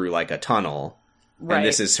outside through like a tunnel. Right, and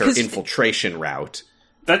this is her infiltration route.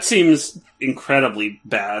 That seems incredibly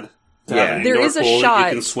bad. Yeah, there is a shot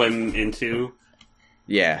you can swim into.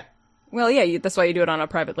 Yeah. Well, yeah, that's why you do it on a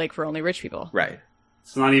private lake for only rich people. Right.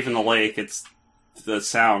 It's not even a lake, it's the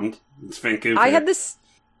sound. It's Vancouver. I had this...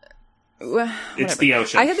 it's the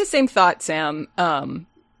ocean. I had the same thought, Sam.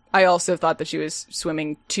 I also thought that she was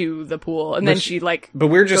swimming to the pool, and then she, like, but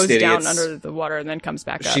we're just goes idiots. down under the water and then comes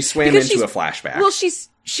back up. She swam into a flashback. Well,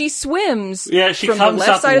 she swims she from comes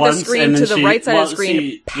the left side of the screen to the right side of the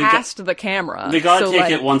screen, past the camera. They gotta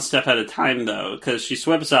take it one step at a time, though, because she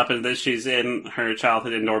swims up and then she's in her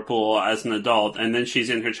childhood indoor pool as an adult, and then she's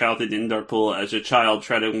in her childhood indoor pool as a child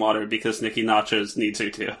treading water because Nicki Nachos needs her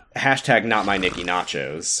to. Hashtag not my Nicki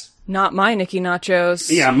Nachos. Not my Nicki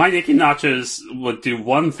Nachos. Yeah, my Nicki Nachos would do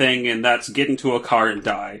one thing, and that's get into a car and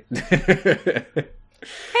die. Hey,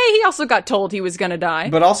 he also got told he was gonna die.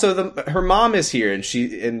 But also, her mom is here, and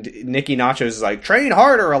Nicki Nachos is like, train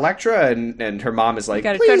harder, Elektra, and her mom is like,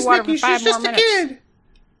 please, Nicki, she's just a kid.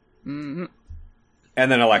 Mm-hmm.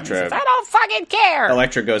 And then Elektra... I don't fucking care!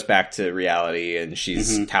 Elektra goes back to reality, and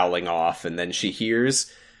she's toweling off, and then she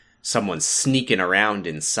hears someone sneaking around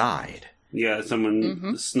inside. Yeah,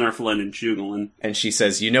 someone snurfling and juggling. And she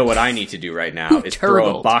says, you know what I need to do right now is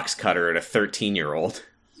throw a box cutter at a 13-year-old.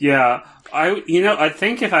 Yeah, I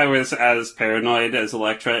think if I was as paranoid as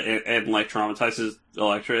Elektra and like traumatized as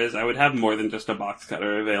Elektra is, I would have more than just a box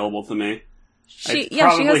cutter available to me. I'd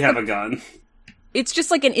probably have a gun. It's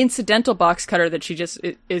just like an incidental box cutter that she just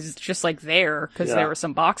is just like there because there were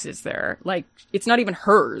some boxes there. Like, it's not even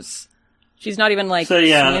hers. She's not even, like,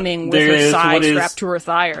 swimming with her side strapped to her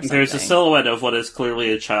thigh or something. There's a silhouette of what is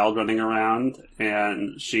clearly a child running around,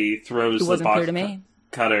 and she throws the box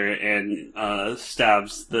cutter and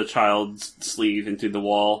stabs the child's sleeve into the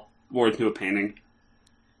wall, or into a painting.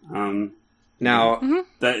 Now,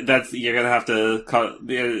 that's you're gonna have to cover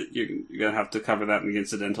that in the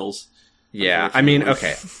incidentals. Yeah, I mean,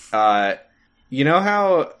 okay. You know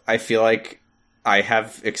how I feel like I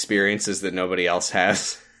have experiences that nobody else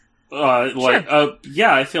has?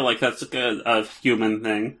 Yeah, I feel like that's a human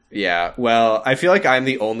thing. Yeah, well, I feel like I'm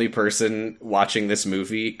the only person watching this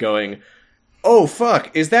movie going, oh,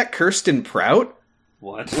 fuck, is that Kirsten Prout?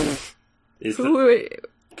 What? It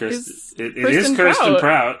is Kirsten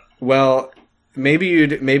Prout. Well, maybe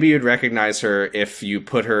you'd recognize her if you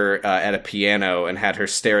put her at a piano and had her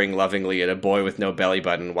staring lovingly at a boy with no belly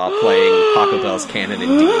button while playing Papa Bell's Canon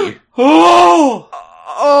in D.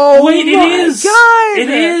 Oh, wait, it is! God. It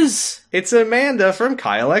is! It's Amanda from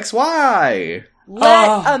Kyle XY.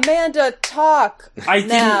 Let Amanda talk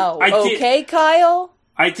now, okay, Kyle?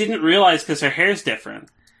 I didn't realize because her hair's different.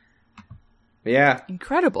 Yeah.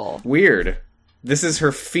 Incredible. Weird. This is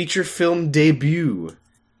her feature film debut.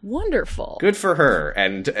 Wonderful. Good for her,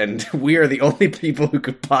 and we are the only people who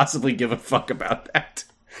could possibly give a fuck about that.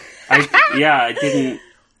 I didn't...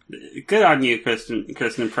 Good on you,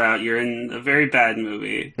 Kristen Prout. You're in a very bad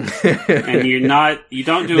movie, and you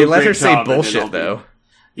don't do. They a let great her say job bullshit, though.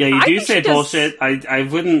 Yeah, you do say bullshit. I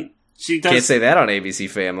wouldn't. She does. Can't say that on ABC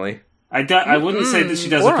Family. I wouldn't say that she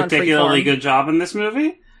does a particularly good job in this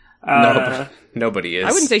movie. No, nobody is.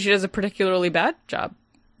 I wouldn't say she does a particularly bad job.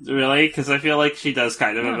 Really? Because I feel like she does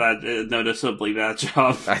kind of a noticeably bad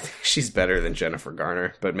job. I think she's better than Jennifer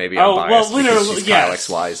Garner, but maybe I'm biased because she's Kyle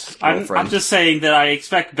XY's girlfriend. I'm just saying that I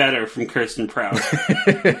expect better from Kirsten Prout.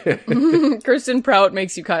 Kirsten Prout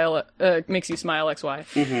makes you smile, XY.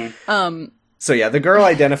 Mm-hmm. So yeah, the girl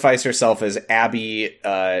identifies herself as Abby.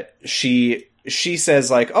 She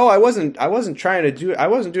says like, "Oh, I wasn't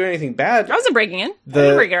doing anything bad. I wasn't breaking in. I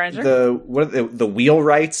didn't break your enter." The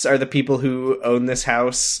wheelwrights are the people who own this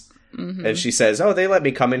house." Mm-hmm. And she says, "Oh, they let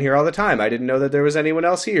me come in here all the time. I didn't know that there was anyone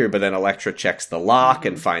else here." But then Elektra checks the lock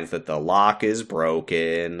and finds that the lock is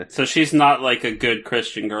broken. So she's not like a good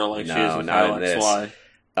Christian girl like she is with Kyle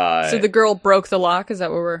XY. So the girl broke the lock? Is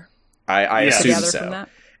that what we're I assume so. From that?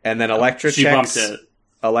 And then Elektra she bumped it.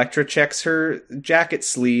 Elektra checks her jacket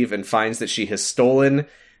sleeve and finds that she has stolen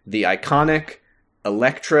the iconic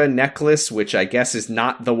Elektra necklace, which I guess is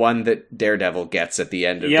not the one that Daredevil gets at the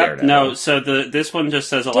end of Daredevil. No, so this one just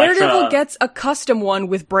says Elektra. Daredevil gets a custom one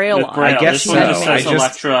with Braille on. I guess this one just says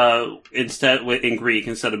Elektra in Greek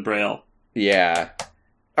instead of Braille. Yeah.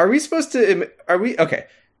 Are we okay.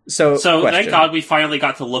 So thank God we finally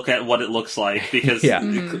got to look at what it looks like, because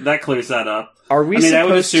that clears that up. I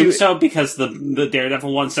would assume so, because the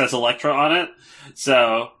Daredevil one says Elektra on it.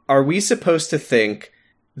 So are we supposed to think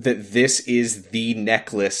that this is the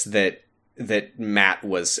necklace that Matt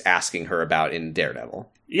was asking her about in Daredevil?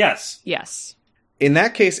 Yes. Yes. In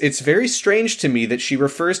that case, it's very strange to me that she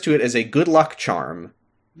refers to it as a good luck charm,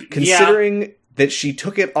 considering that she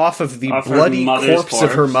took it off of the bloody corpse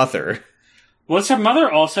of her mother. Was her mother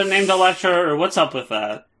also named Elektra, or what's up with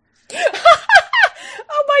that?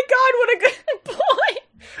 Oh my god, what a good point!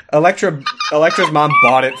 Elektra's mom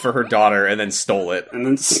bought it for her daughter and then stole it. That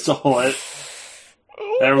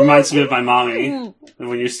reminds me of my mommy.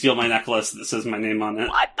 When you steal my necklace that says my name on it.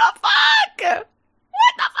 What the fuck?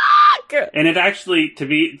 And it actually, to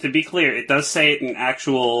be clear, it does say it in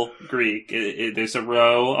actual Greek. There's a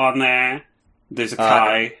rho on there. There's a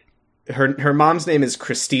chi. Her mom's name is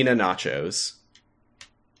Christina Nachos.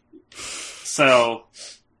 So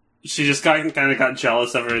she just kind of got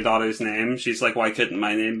jealous of her daughter's name. She's like, why couldn't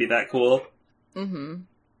my name be that cool? Mm-hmm.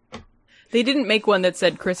 They didn't make one that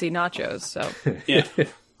said Chrissy Nachos, so. Yeah.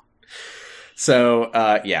 So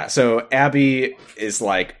Abby is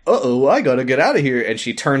like, uh-oh, I gotta get out of here. And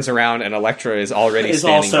she turns around and Elektra is already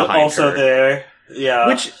standing behind her. Is also there.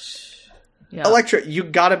 Yeah. Elektra, you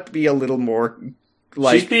gotta be a little more,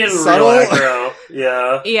 she's being subtle. Real aggro.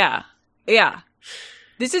 Yeah. Yeah.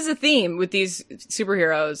 This is a theme with these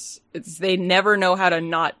superheroes. They never know how to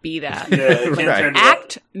not be that. Yeah, can't turn it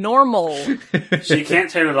Act normal. She can't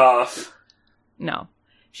turn it off. No.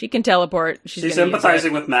 She can teleport. She's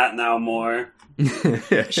sympathizing with Matt now more.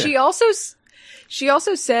 She also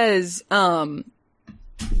says, Abby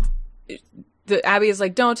is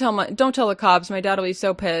like, don't tell the cops. My dad will be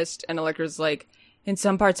so pissed. And Elektra's like, in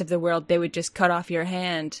some parts of the world, they would just cut off your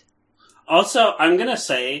hand. Also, I'm gonna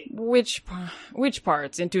say... Which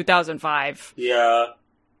parts? In 2005? Yeah.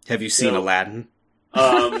 Have you seen Aladdin?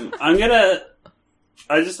 I'm cutting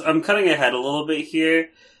ahead a little bit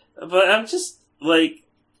here, but I'm just, like,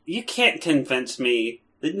 you can't convince me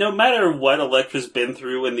that no matter what Elektra's been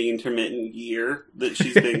through in the intermittent year that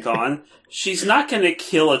she's been gone, she's not gonna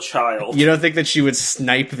kill a child. You don't think that she would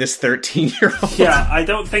snipe this 13-year-old? Yeah, I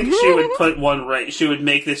don't think she would put one right. She would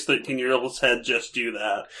make this 13-year-old's head just do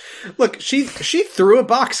that. Look, she threw a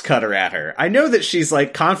box cutter at her. I know that she's,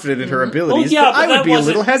 like, confident in her abilities, but I would be a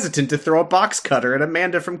little hesitant to throw a box cutter at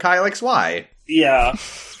Amanda from Kyle XY. Yeah.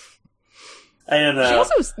 I don't know.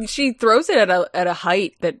 She throws it at a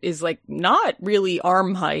height that is, like, not really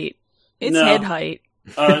arm height. It's head height.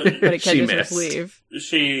 But it catches her sleeve.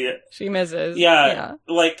 She misses. Yeah.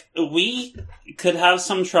 Like, we could have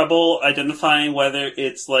some trouble identifying whether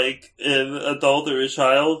it's, like, an adult or a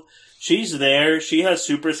child. She's there. She has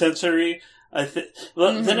super sensory.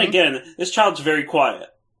 Then again, this child's very quiet.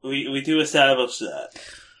 We do establish that.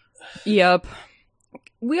 Yep.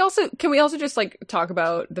 Can we also just, like, talk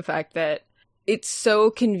about the fact that it's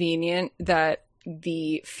so convenient that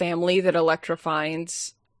the family that Elektra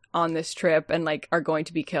finds on this trip and, like, are going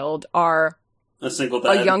to be killed are a single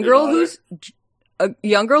dad, a young girl who's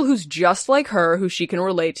just like her, who she can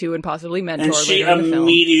relate to and possibly mentor. And she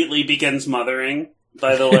immediately begins mothering,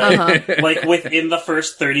 by the way. Like, within the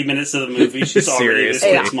first 30 minutes of the movie, she's already this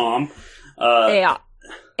kid's mom. Yeah.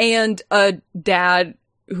 And a dad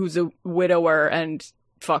who's a widower and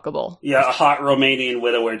fuckable. Yeah, a hot Romanian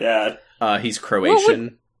widower dad. He's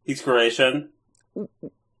Croatian. He's Croatian.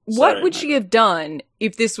 What would she have done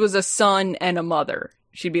if this was a son and a mother?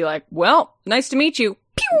 She'd be like, well, nice to meet you.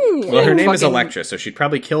 Pew! Well, her name is Elektra, so she'd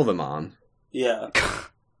probably kill the mom. Yeah.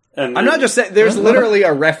 And I'm not just saying, there's literally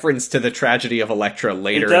a reference to the tragedy of Elektra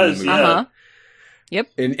later in the movie. Yeah. Yep.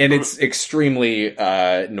 And it's extremely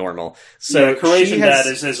normal. So Croatian dad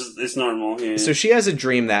is normal. Yeah. So she has a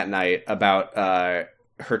dream that night about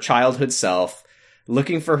her childhood self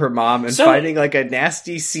looking for her mom and finding like a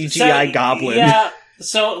nasty CGI goblin. Yeah.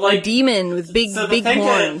 So, like, a demon with big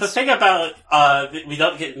horns. The thing about we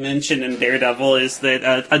don't get mentioned in Daredevil is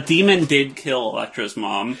that a demon did kill Elektra's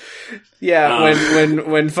mom. Yeah,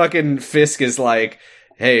 when fucking Fisk is like,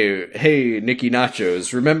 hey, Nicky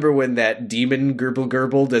Nachos, remember when that demon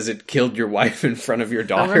gurbled as it killed your wife in front of your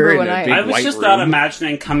daughter in a big I was white just room? not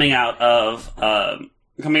imagining coming out of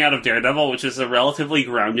Daredevil, which is a relatively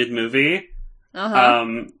grounded movie.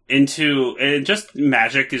 Into just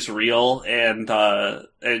magic is real, and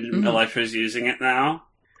Elektra's using it now,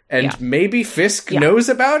 and maybe Fisk knows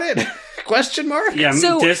about it? Question mark. Yeah,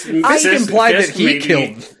 so Fisk implied that he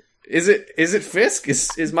killed. Is it Fisk?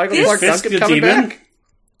 Is Michael Clark Duncan coming back?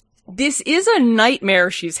 This is a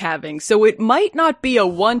nightmare she's having, so it might not be a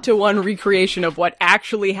one-to-one recreation of what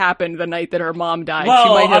actually happened the night that her mom died. Well,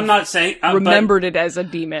 she might have I'm not saying remembered it as a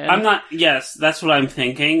demon. Yes, that's what I'm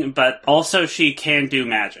thinking, but also she can do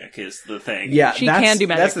magic is the thing. Yeah, she can do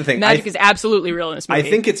magic. That's the thing. Magic is absolutely real in this movie. I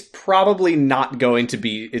think it's probably not going to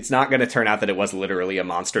be, it's not going to turn out that it was literally a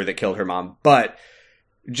monster that killed her mom, but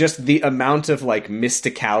just the amount of like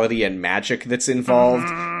mysticality and magic that's involved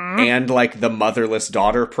and like the motherless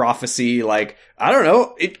daughter prophecy, like, I don't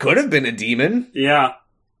know, it could have been a demon. Yeah.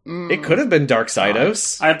 It could have been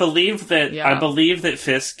Darksiders. I believe that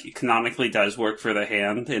Fisk canonically does work for the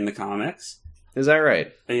Hand in the comics. Is that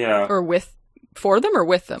right? Yeah. Or for them or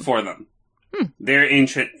with them? For them. They're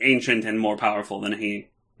ancient and more powerful than he.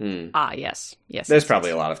 Yes. There's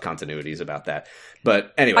probably a lot of continuities about that.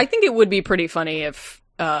 But anyway. I think it would be pretty funny if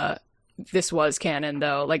this was canon,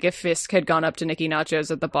 though. Like, if Fisk had gone up to Nicky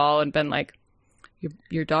Nachos at the ball and been like,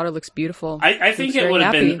 your daughter looks beautiful. I think it would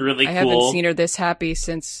have been really cool. I haven't seen her this happy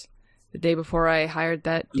since the day before I hired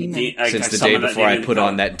that demon. Since the day before I put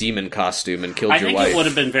on that demon costume and killed your wife. I think it would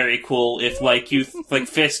have been very cool if, like,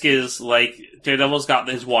 Fisk is, like, Daredevil's got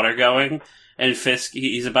his water going, and Fisk,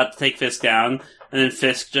 he's about to take Fisk down, and then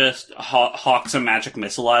Fisk just hawks a magic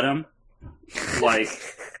missile at him. Like...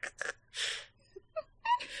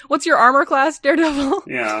 What's your armor class, Daredevil?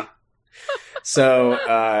 Yeah.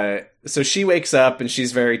 So she wakes up and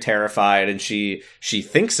she's very terrified, and she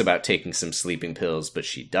thinks about taking some sleeping pills, but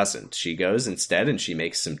she doesn't. She goes instead and she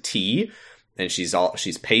makes some tea, and she's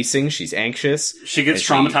pacing, she's anxious. She gets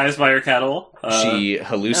traumatized by her kettle. She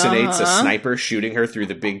hallucinates a sniper shooting her through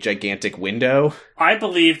the big gigantic window. I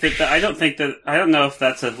believe that I don't know if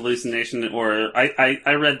that's a hallucination or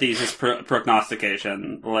I read these as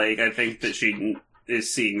prognostication. Like, I think that she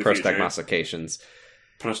is seeing the future. Prognostications.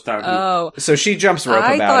 Oh. So she jumps rope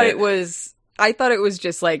about it. I thought it was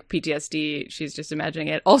just like PTSD. She's just imagining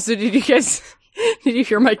it. Also, did you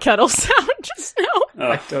hear my kettle sound just now?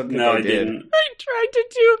 Oh, I didn't. I tried to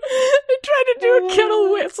do a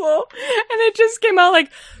kettle whistle, and it just came out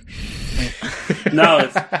like... No,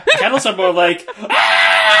 kettles are more like...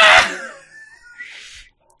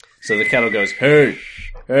 So the kettle goes, hey,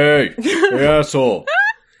 asshole.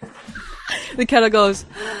 The kettle goes...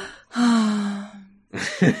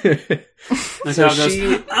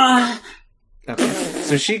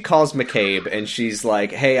 So she calls McCabe and she's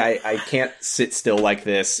like, hey, I can't sit still like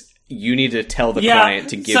this. You need to tell the client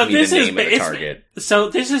to give me the name of the target. So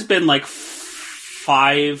this has been like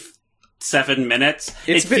 5-7 minutes.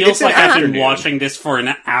 It feels like I've been watching this for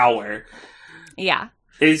an hour. Yeah.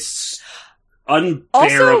 It's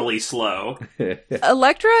unbearably slow.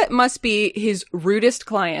 Elektra must be his rudest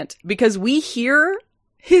client, because we hear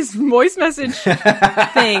his voice message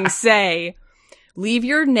thing say, leave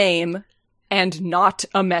your name and not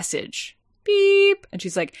a message. Beep. And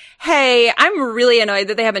she's like, hey, I'm really annoyed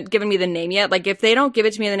that they haven't given me the name yet. Like, if they don't give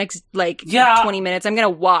it to me in the next, 20 minutes, I'm gonna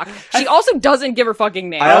walk. She also doesn't give her fucking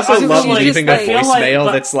name. I also love leaving a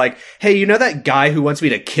voicemail that's like, hey, you know that guy who wants me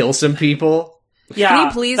to kill some people? Yeah, can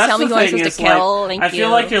you please tell me who I'm supposed to kill? Thank you. I feel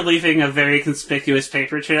like you're leaving a very conspicuous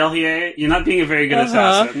paper trail here. You're not being a very good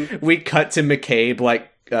assassin. We cut to McCabe,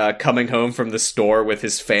 coming home from the store with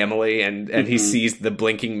his family, and he sees the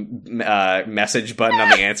blinking message button on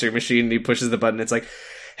the answering machine, and he pushes the button. It's like,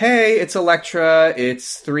 hey, it's Elektra.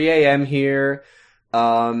 It's 3 a.m. here.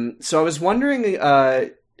 So I was wondering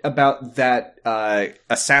about that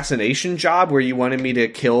assassination job where you wanted me to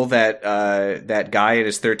kill that guy and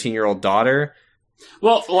his 13-year-old daughter.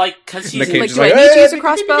 Well, because he's... do I need to use a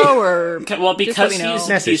crossbow, or... Well, because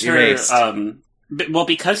he's her...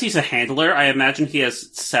 because he's a handler, I imagine he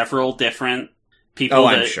has several different people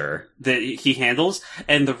I'm sure. that he handles,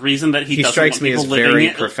 and the reason that he doesn't strikes want me people as living very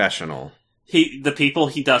it, professional. The people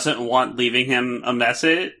he doesn't want leaving him a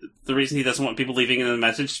message, the reason he doesn't want people leaving him a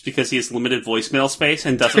message is because he has limited voicemail space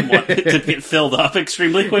and doesn't want it to get filled up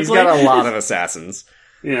extremely quickly. He's got a lot of assassins.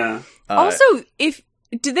 Yeah. Also,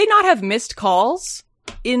 did they not have missed calls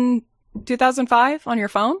in 2005 on your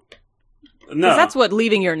phone? No. Because that's what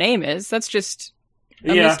leaving your name is. That's just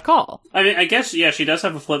a missed call. I mean, I guess, yeah, she does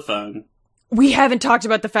have a flip phone. We haven't talked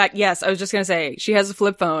about the fact, yes, I was just going to say, she has a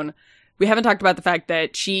flip phone. We haven't talked about the fact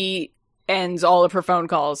that she ends all of her phone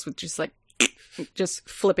calls with just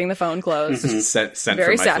flipping the phone closed. Mm-hmm. Sent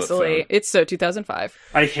very from my sassily. flip phone. It's so 2005.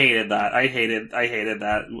 I hated that. I hated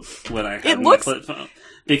that when I had looks, my flip phone.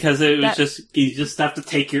 Because it was you just have to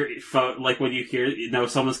take your phone, like when you hear,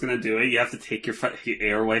 someone's gonna do it, you have to take your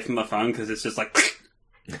air away from the phone because it's just like...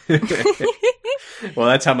 Well,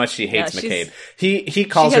 that's how much she hates McCabe. He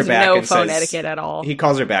calls her back and says... She has no phone etiquette at all. He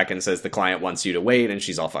calls her back and says the client wants you to wait, and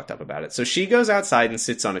she's all fucked up about it. So she goes outside and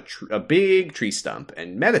sits on a big tree stump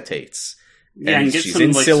and meditates. Yeah, and gets she's some,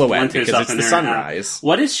 in like, silhouette because it's in the her sunrise.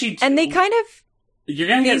 What is she... And they kind of... You're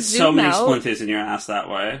gonna get so many out. splinters in your ass that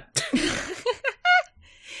way.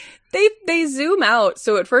 They zoom out,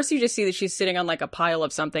 so at first you just see that she's sitting on like a pile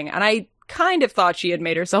of something, and I kind of thought she had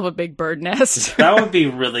made herself a big bird nest. That would be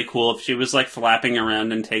really cool if she was like flapping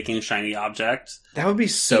around and taking shiny objects. That would be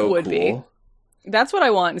so cool. That's what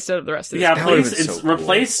I want instead of the rest of this. Yeah, movie. please, so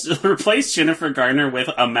cool. replace Jennifer Garner with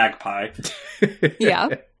a magpie. Yeah.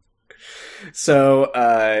 So,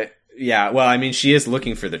 well, I mean, she is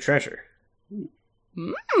looking for the treasure.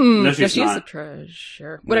 No, she's not. The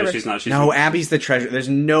treasure. Whatever. No, she's not. No, Abby's the treasure. There's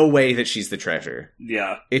no way that she's the treasure.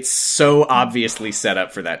 Yeah. It's so obviously set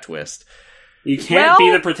up for that twist. You can't be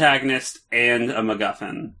the protagonist and a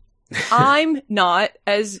MacGuffin. I'm not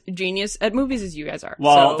as genius at movies as you guys are.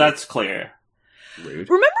 Well, that's clear. Rude.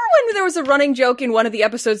 Remember when there was a running joke in one of the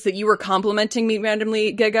episodes that you were complimenting me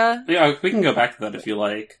randomly, Giga? Yeah, we can go back to that if you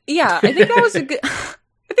like. Yeah, I think that was a good...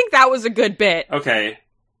 I think that was a good bit. Okay.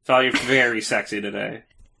 Val, you're very sexy today.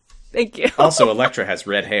 Thank you. Also, Elektra has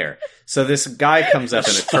red hair. So this guy comes up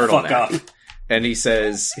in a turtleneck. And he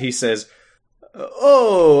says,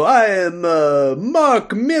 "Oh, I am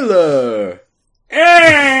Mark Miller."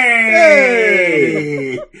 Hey!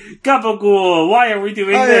 Gabagool, why are we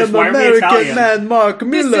doing this? Why are we Italian? American man Mark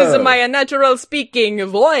Miller. This is my natural speaking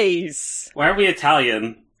voice. Why are we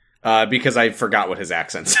Italian? Because I forgot what his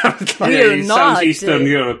accent sounded like. We're he not. Sounds Eastern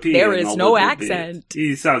European. There is no accent. Bit.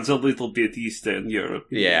 He sounds a little bit Eastern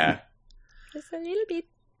European. Yeah. Just a little bit.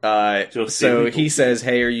 So he says,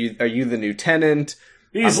 "Hey, are you the new tenant?"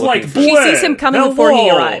 He's like, she sees him coming before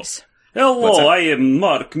he arrives. Hello, I am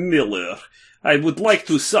Mark Miller. I would like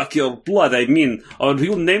to suck your blood. I mean, are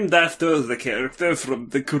you named after the character from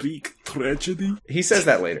the Greek tragedy? He says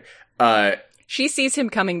that later. She sees him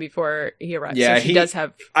coming before he arrives. Yeah, so she does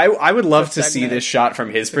have... I would love to see this shot from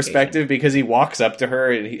his perspective, because he walks up to her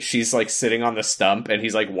and she's like sitting on the stump and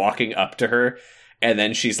he's like walking up to her and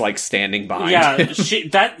then she's like standing behind him. she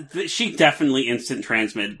definitely instant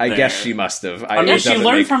transmitted. I guess she must have. I mean, she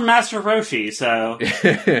learned from Master Roshi, so...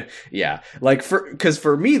 Yeah. Like, because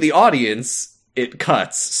for me, the audience, it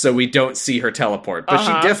cuts so we don't see her teleport, but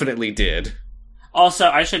she definitely did. Also,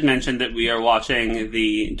 I should mention that we are watching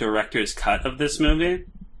the director's cut of this movie.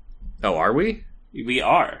 Oh, are we? We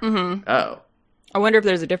are. Mm-hmm. Oh. I wonder if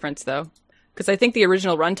there's a difference, though. Because I think the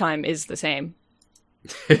original runtime is the same.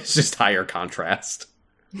 It's just higher contrast.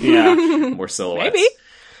 Yeah. More silhouettes. Maybe.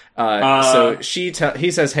 So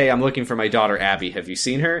he says, "Hey, I'm looking for my daughter, Abby. Have you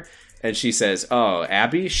seen her?" And she says, "Oh,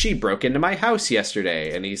 Abby? She broke into my house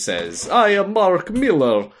yesterday." And he says, "I am Mark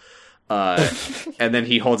Miller." And then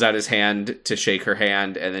he holds out his hand to shake her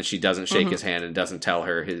hand, and then she doesn't shake his hand and doesn't tell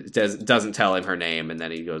him her name, and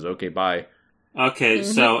then he goes, "Okay, bye." Okay,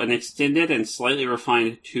 so an extended and slightly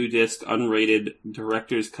refined 2-disc unrated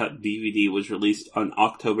director's cut DVD was released on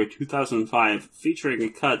October 2005, featuring a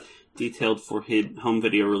cut detailed for his home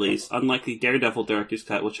video release. Unlike the Daredevil director's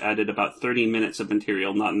cut, which added about 30 minutes of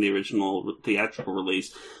material not in the original theatrical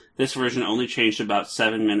release, this version only changed about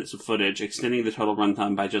 7 minutes of footage, extending the total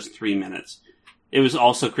runtime by just 3 minutes. It was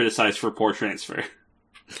also criticized for poor transfer.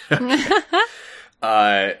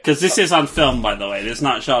 Because this is on film, by the way. This is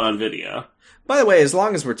not shot on video. By the way, as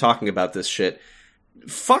long as we're talking about this shit,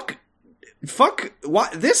 fuck,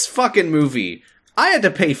 this fucking movie. I had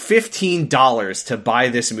to pay $15 to buy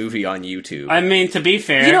this movie on YouTube. I mean, to be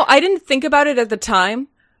fair... You know, I didn't think about it at the time,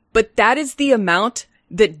 but that is the amount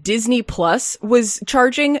that Disney Plus was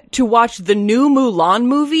charging to watch the new Mulan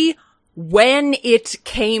movie when it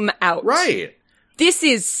came out. Right. This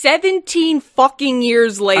is 17 fucking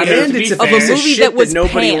years later and it's of a movie that was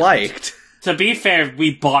nobody panned. liked. To be fair,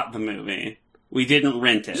 we bought the movie. We didn't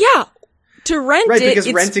rent it. Yeah. To rent right, it,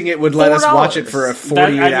 because renting it would let us watch it for a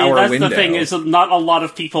 48-hour that's window. The thing is, not a lot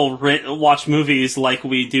of people watch movies like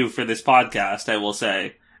we do for this podcast, I will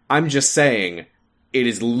say. I'm just saying, it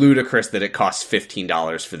is ludicrous that it costs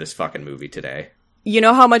 $15 for this fucking movie today. You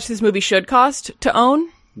know how much this movie should cost to own?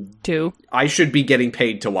 $2. I should be getting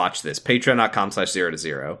paid to watch this.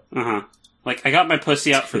 Patreon.com/0to0. Uh-huh. Like, I got my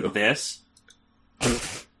pussy out for this.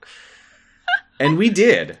 And we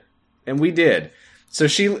did. So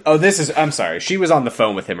I'm sorry. She was on the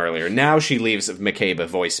phone with him earlier. Now she leaves McCabe a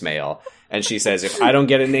voicemail. And she says, if I don't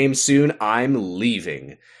get a name soon, I'm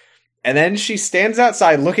leaving. And then she stands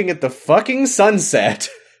outside looking at the fucking sunset.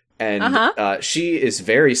 And she is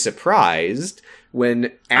very surprised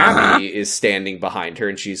when Abby is standing behind her.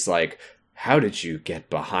 And she's like, how did you get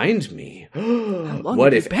behind me?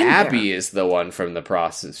 What if Abby is the one from the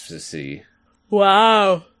prophecy?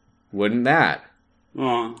 Wow. Wouldn't that?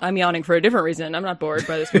 Oh. I'm yawning for a different reason. I'm not bored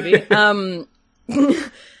by this movie.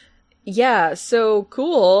 Yeah, so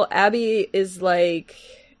cool. Abby is like,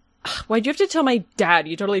 why'd you have to tell my dad?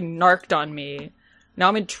 You totally narked on me. Now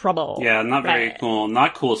I'm in trouble. Yeah, not very cool.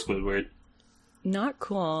 Not cool, Squidward. Not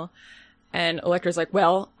cool. And Electra's like,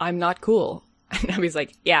 well, I'm not cool. And Abby's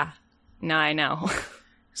like, yeah, now I know.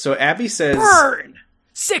 So Abby says... Burn!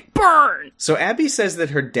 Sick burn! So Abby says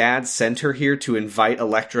that her dad sent her here to invite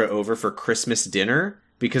Elektra over for Christmas dinner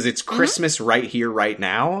because it's Christmas right here, right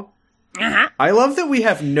now. I love that we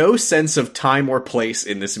have no sense of time or place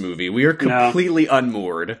in this movie. We are completely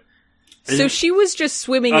unmoored. So she was just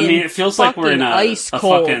swimming in it feels like we're in a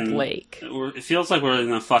ice-cold fucking lake. It feels like we're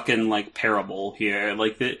in a fucking, like, parable here.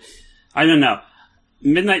 Like, I don't know.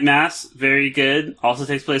 Midnight Mass, very good. Also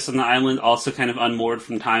takes place on the island, also kind of unmoored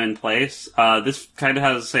from time and place. This kind of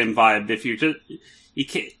has the same vibe. If you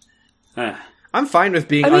can't... I'm fine with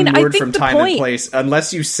being unmoored from time and place,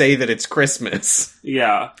 unless you say that it's Christmas.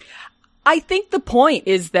 Yeah. I think the point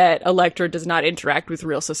is that Elektra does not interact with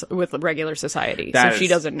regular society, so she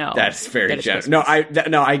doesn't know. That's very generous. No,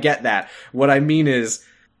 I get that. What I mean is,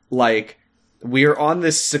 like, we're on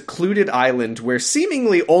this secluded island where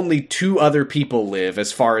seemingly only 2 other people live,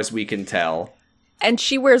 as far as we can tell. And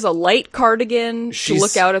she wears a light cardigan to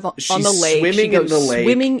look out on the lake. Swimming in the lake.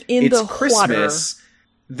 Swimming in the Christmas.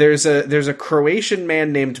 water. There's a Croatian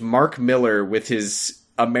man named Mark Miller with his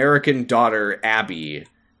American daughter Abby.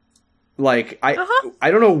 Like, I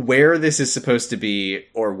don't know where this is supposed to be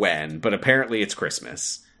or when, but apparently it's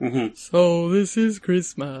Christmas. Mm-hmm. So this is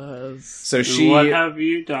Christmas. So what have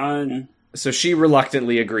you done? So she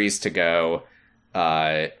reluctantly agrees to go.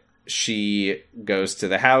 She goes to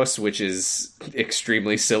the house, which is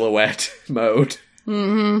extremely silhouette mode.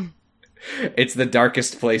 Mm-hmm. It's the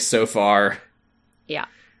darkest place so far. Yeah.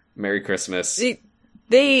 Merry Christmas.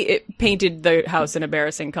 They painted the house an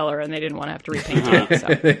embarrassing color, and they didn't want to have to repaint it. So.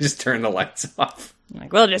 They just turned the lights off.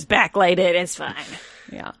 Like, we'll just backlight it. It's fine.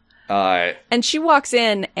 Yeah. And she walks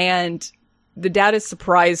in, and the dad is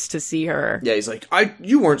surprised to see her. Yeah, he's like,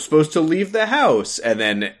 you weren't supposed to leave the house. And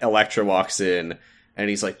then Elektra walks in, and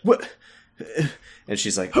he's like, what? And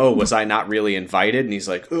she's like, oh, was I not really invited? And he's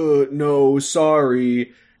like, no,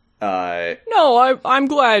 sorry. No, I'm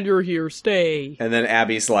glad you're here. Stay. And then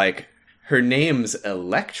Abby's like, her name's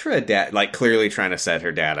Elektra, Dad. Like, clearly trying to set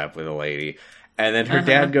her dad up with a lady. And then her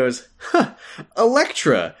dad goes,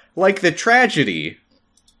 Elektra, like the tragedy.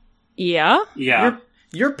 Yeah? Yeah.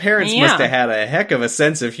 Your parents must have had a heck of a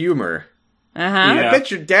sense of humor. Yeah. I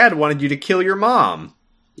bet your dad wanted you to kill your mom.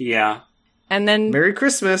 Yeah. And then... Merry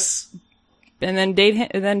Christmas. And then date him,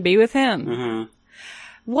 and then be with him. Mm-hmm.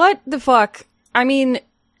 What the fuck? I mean...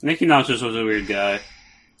 Nicki Nachos was a weird guy.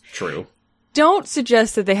 True. Don't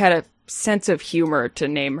suggest that they had a sense of humor to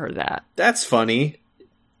name her that. That's funny.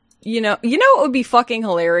 You know what would be fucking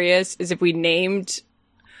hilarious is if we named...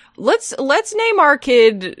 Let's name our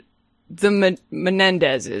kid the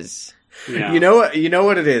Menendezes. Yeah. You know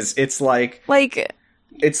what it is? It's like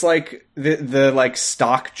it's like the like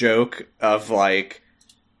stock joke of like,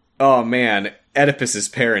 oh man, Oedipus's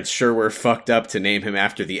parents sure were fucked up to name him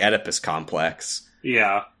after the Oedipus complex.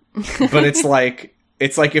 Yeah. But it's like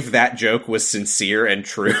if that joke was sincere and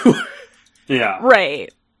true. Yeah.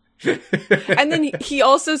 Right. And then he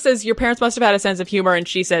also says your parents must have had a sense of humor, and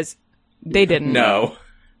she says they didn't. No.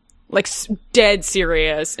 Like, dead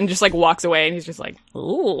serious, and just, like, walks away, and he's just like,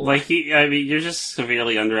 ooh. Like, you're just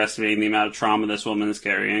severely underestimating the amount of trauma this woman is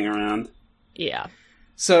carrying around. Yeah.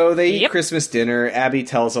 So they eat Christmas dinner. Abby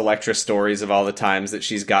tells Elektra stories of all the times that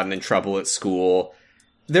she's gotten in trouble at school.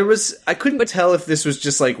 I couldn't tell if this was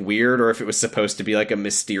just, like, weird or if it was supposed to be, like, a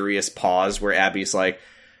mysterious pause where Abby's like,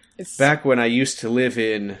 back when I used to live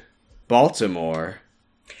in Baltimore.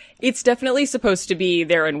 It's definitely supposed to be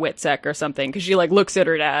there in Witsec or something, because she, like, looks at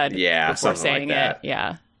her dad before saying like that. it.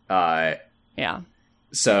 Yeah. Yeah.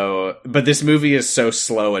 So, but this movie is so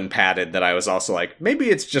slow and padded that I was also like, maybe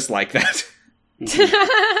it's just like that.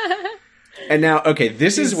 And now, okay,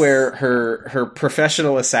 this is where her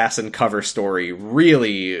professional assassin cover story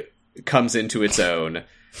really comes into its own.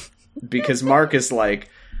 Because Mark is like,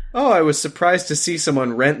 oh, I was surprised to see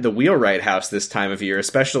someone rent the Wheelwright house this time of year,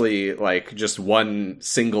 especially, like, just one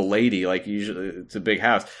single lady, like, usually it's a big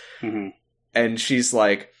house. Mm-hmm. And she's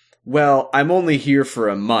like, well, I'm only here for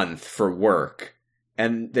a month for work.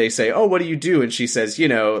 And they say, oh, what do you do? And she says,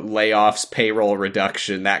 layoffs, payroll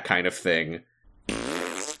reduction, that kind of thing.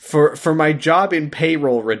 For my job in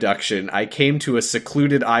payroll reduction, I came to a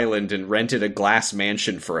secluded island and rented a glass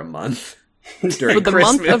mansion for a month. During For the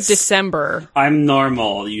Christmas. month of December. I'm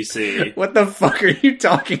normal, you see. What the fuck are you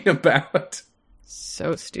talking about?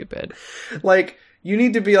 So stupid. Like, you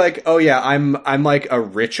need to be like, oh yeah, I'm like a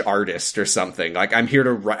rich artist or something. Like, I'm here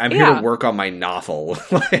to work on my novel.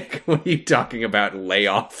 Like, what are you talking about?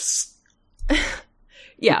 Layoffs?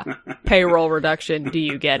 Yeah. Payroll reduction. Do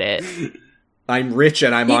you get it? I'm rich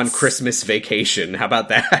and I'm on Christmas vacation. How about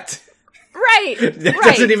that? Right. It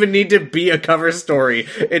doesn't even need to be a cover story.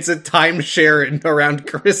 It's a timeshare around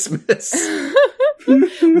Christmas.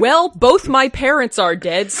 Well, both my parents are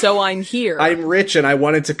dead, so I'm here. I'm rich and I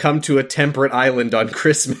wanted to come to a temperate island on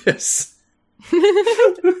Christmas.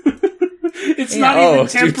 It's not even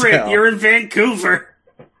temperate. You're in Vancouver.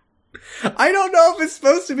 I don't know if it's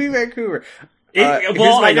supposed to be Vancouver. I don't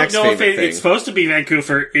know if it's supposed to be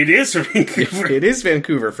Vancouver. It is Vancouver. It is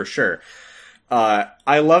Vancouver for sure.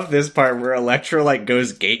 I love this part where Elektra, like,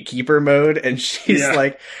 goes gatekeeper mode, and she's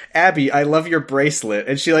like, Abby, I love your bracelet.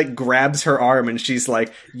 And she, like, grabs her arm, and she's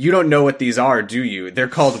like, you don't know what these are, do you? They're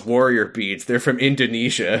called warrior beads. They're from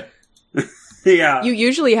Indonesia. Yeah. You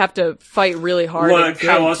usually have to fight really hard. Look,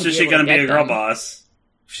 how else is she going to be a girl boss?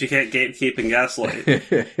 She can't gatekeep and gaslight.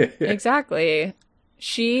 Exactly.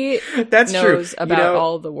 She knows true. About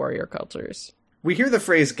all the warrior cultures. We hear the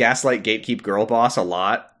phrase gaslight, gatekeep, girl boss a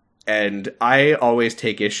lot. And I always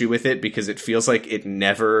take issue with it because it feels like it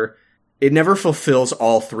never fulfills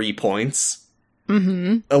all 3 points.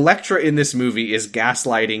 Mm-hmm. Elektra in this movie is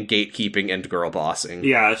gaslighting, gatekeeping, and girl bossing.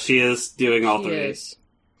 Yeah, she is doing all 3.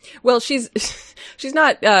 Well, she's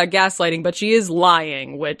not gaslighting, but she is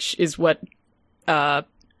lying, which is what I'd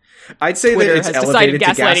say Twitter that it's elevated to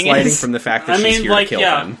gaslighting from the fact that she's here to kill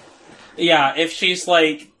them. Yeah, if she's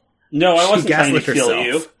like, no, I wasn't trying to kill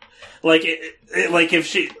you. Like, if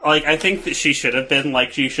she, like, I think that she should have been,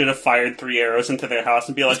 like, she should have fired 3 arrows into their house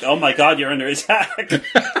and be like, oh my god, you're under attack.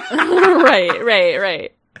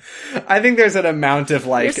 Right. I think there's an amount of,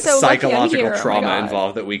 like, so psychological trauma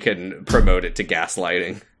involved that we can promote it to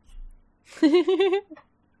gaslighting.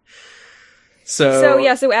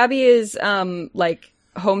 So Abby is, like,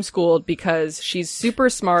 homeschooled because she's super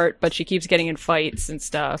smart, but she keeps getting in fights and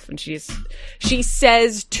stuff, and she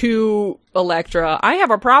says to Elektra, I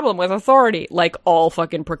have a problem with authority, like all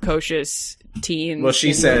fucking precocious teens. Well,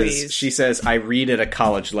 she says, I read at a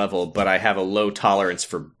college level, but I have a low tolerance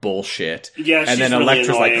for bullshit. Yeah, and then really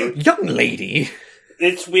Elektra's annoying. like, young lady.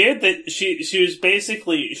 It's weird that she was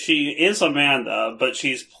basically, she is Amanda, but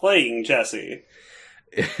she's playing Jessie.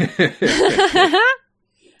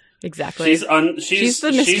 Exactly. She's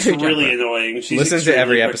really annoying. She's listen to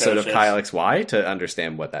every episode precocious. of Kyle XY to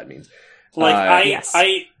understand what that means. Like,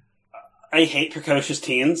 I hate precocious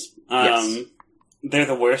teens. Yes. They're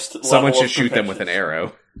the worst. Someone should shoot them with an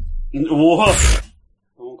arrow. Whoa. I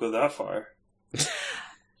won't go that far.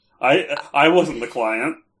 I wasn't the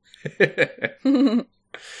client.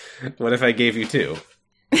 What if I gave you 2?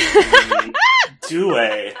 Do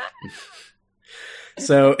a.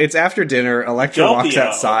 So it's after dinner, Elektra walks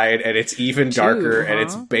outside, and it's even darker, and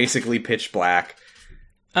it's basically pitch black.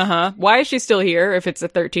 Uh-huh. Why is she still here if it's a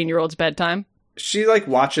 13-year-old's bedtime? She, like,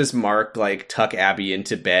 watches Mark, like, tuck Abby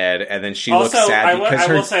into bed, and then she looks sad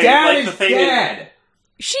because her dad is dead!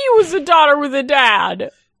 She was a daughter with a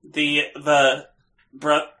dad! The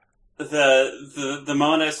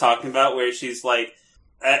Mona is talking about where she's, like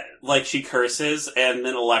she curses, and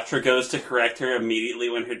then Elektra goes to correct her immediately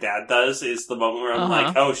when her dad does, is the moment where I'm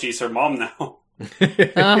like, oh, she's her mom now.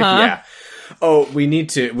 Yeah. Oh, we need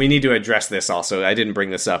to address this also. I didn't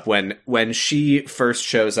bring this up. When she first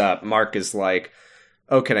shows up, Mark is like,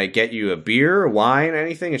 oh, can I get you a beer, wine,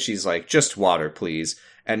 anything? And she's like, just water, please.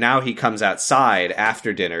 And now he comes outside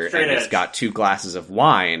after dinner and he's got 2 glasses of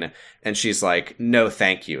wine. And she's like, no,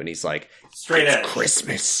 thank you. And he's like, straight edge.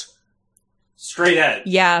 Christmas. Straight edge.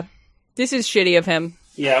 Yeah. This is shitty of him.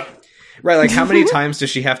 Yep. Right, like how many times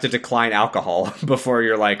does she have to decline alcohol before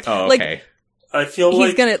you're like, oh, okay. I feel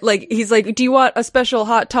he's like, do you want a special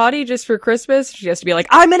hot toddy just for Christmas? She has to be like,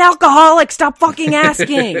 I'm an alcoholic, stop fucking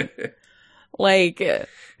asking. Like.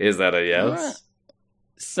 Is that a yes?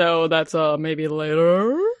 So that's maybe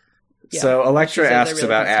later. Yeah. So Elektra asks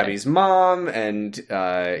about Abby's mom, and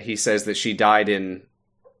he says that she died in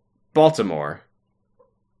Baltimore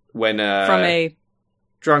when from a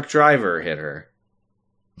drunk driver hit her.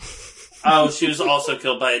 Oh, she was also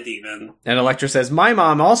killed by a demon. And Elektra says, my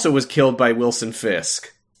mom also was killed by Wilson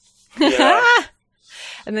Fisk. Yeah.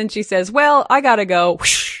 And then she says, well, I gotta go.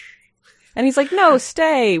 And he's like, no,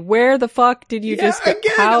 stay. Where the fuck did you just go?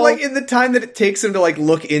 Again, like, in the time that it takes him to, like,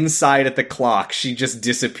 look inside at the clock, she just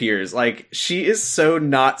disappears. Like, she is so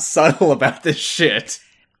not subtle about this shit.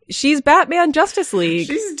 She's Batman Justice League.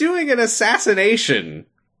 She's doing an assassination.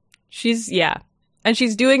 Yeah. And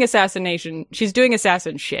she's doing assassination. She's doing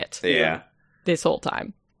assassin shit. Yeah. This whole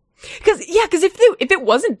time. Because if it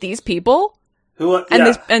wasn't these people...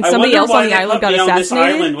 and somebody else on the island got assassinated. This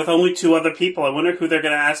island with only 2 other people. I wonder who they're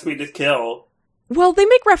going to ask me to kill. Well, they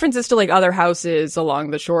make references to like other houses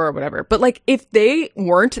along the shore or whatever. But like, if they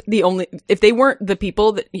weren't the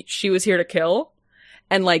people that she was here to kill,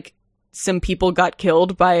 and like some people got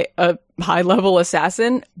killed by a high level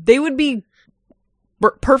assassin, they would be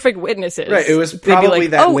perfect witnesses. Right. It was probably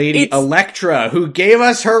that lady Elektra who gave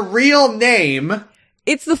us her real name.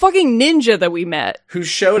 It's the fucking ninja that we met. Who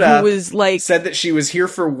showed up, who was like... said that she was here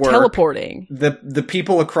for work. Teleporting. The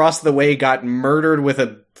people across the way got murdered with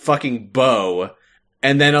a fucking bow,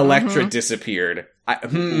 and then Elektra disappeared.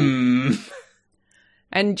 And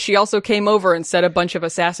she also came over and said a bunch of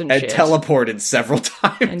assassin shit. And teleported several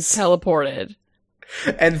times.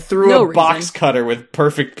 And threw a box cutter with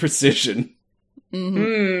perfect precision.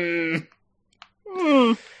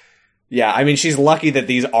 Yeah, I mean, she's lucky that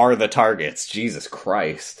these are the targets. Jesus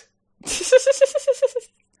Christ.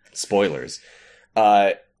 Spoilers.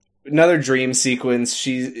 Another dream sequence.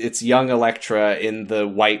 It's young Elektra in the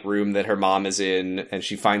white room that her mom is in, and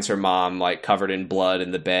she finds her mom, like, covered in blood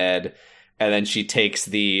in the bed, and then she takes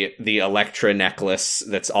the Elektra necklace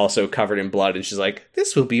that's also covered in blood, and she's like,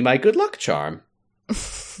 this will be my good luck charm.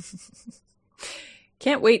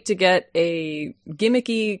 Can't wait to get a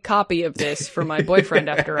gimmicky copy of this for my boyfriend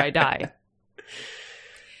after I die.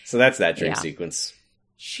 So that's that dream sequence.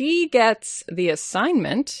 She gets the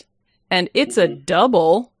assignment, and it's a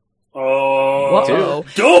double. Oh,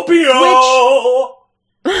 Doppio!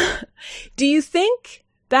 Do you think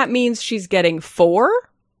that means she's getting 4?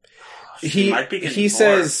 He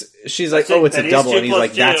says, she's like, oh, it's a double, and he's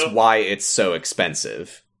like, that's why it's so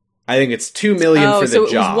expensive. I think it's $2 million for the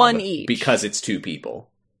job. Was one each. Because it's 2 people.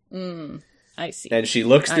 I see. And she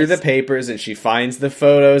looks through the papers and she finds the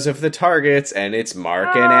photos of the targets, and it's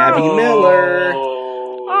Mark and Abby Miller.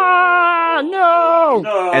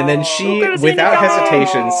 No! And then she, without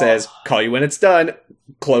hesitation, says, call you when it's done,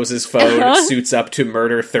 closes phone, suits up to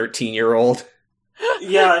murder 13-year-old.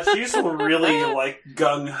 Yeah, she's really, like,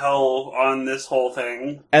 gung-ho on this whole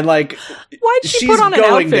thing. And, like, why'd she put on an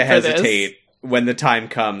outfit to hesitate when the time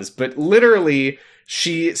comes, but literally,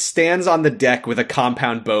 she stands on the deck with a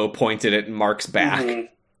compound bow pointed at Mark's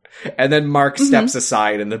back. And then Mark steps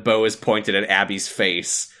aside and the bow is pointed at Abby's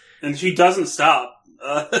face. And she doesn't stop.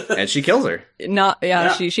 And she kills her.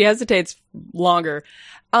 She hesitates longer.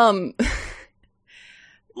 What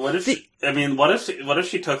if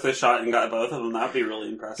she took this shot and got both of them? That'd be really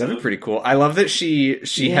impressive. That'd be pretty cool. I love that she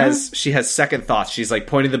has second thoughts. She's like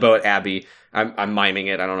pointing the bow at Abby. I'm miming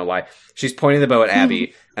it. I don't know why. She's pointing the bow at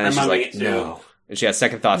Abby, and then she's like, no. And she has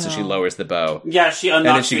second thoughts, and she lowers the bow. Yeah, she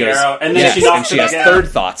unknocks the arrow, and then she knocks it again. And she has third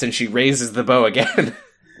thoughts, and she raises the bow again.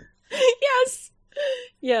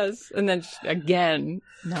 Yes. And then again,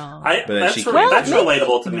 no. That's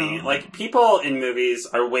relatable to me. Like, people in movies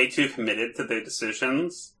are way too committed to their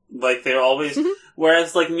decisions. Like, they're always...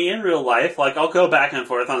 Whereas, like, me in real life, like, I'll go back and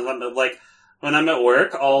forth on something. Like, when I'm at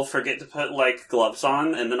work, I'll forget to put, like, gloves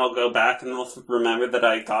on, and then I'll go back and I'll remember that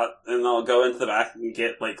and I'll go into the back and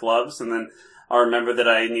get, like, gloves, and then I'll remember that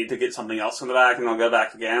I need to get something else from the back, and I'll go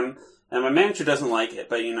back again. And my manager doesn't like it,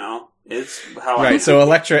 but, you know, it's how I... Right, so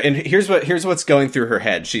Elektra, and here's what's going through her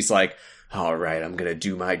head. She's like, all right, I'm gonna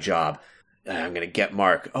do my job. I'm gonna get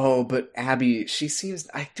Mark. Oh, but Abby, she seems...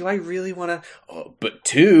 do I really want to... Oh, but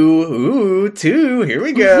 2. Ooh, 2. Here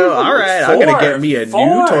we go. All right, I'm gonna get me a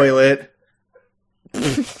new toilet.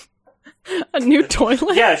 A new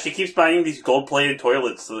toilet? Yeah, she keeps buying these gold-plated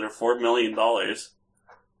toilets that are $4 million.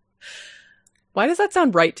 Why does that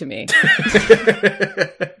sound right to me?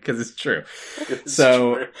 Because it's true.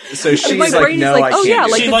 So she's my like, brain is no, like, I oh can't. yeah,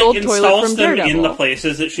 do like it." She the gold toilet installs from them Daredevil. in the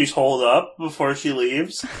places that she's holed up before she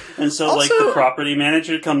leaves, and so like Also- the property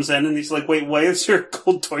manager comes in and he's like, "Wait, why is there a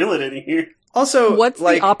gold toilet in here?" Also, What's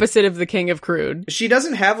like, the opposite of the King of Crude? she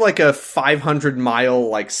doesn't have like a 500-mile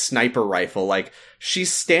like sniper rifle. Like,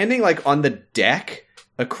 she's standing like on the deck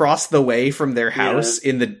across the way from their house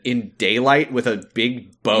in daylight with a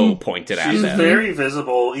big bow pointed at She's them. very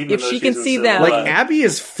visible, even If though she she's can in see silhouette. them. Like, Abby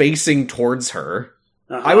is facing towards her.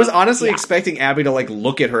 Uh-huh. I was honestly Yeah. expecting Abby to like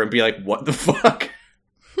look at her and be like, "What the fuck?"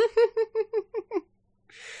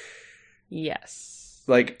 Yes.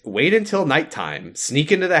 Like, wait until nighttime,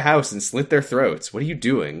 sneak into the house and slit their throats. What are you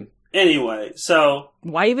doing? Anyway, so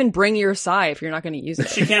Why even bring your sai if you're not going to use it?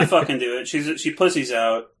 she can't fucking do it. She pussies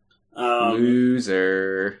out.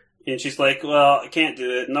 Loser. And she's like, well, I can't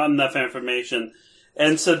do it. Not enough information.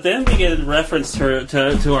 And so then we get a reference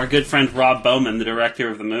to our good friend Rob Bowman, the director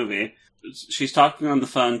of the movie. She's talking on the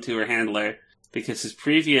phone to her handler because his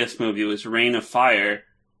previous movie was Reign of Fire,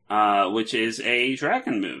 which is a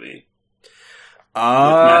dragon movie.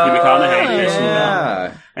 Matthew McConaughey and Kristen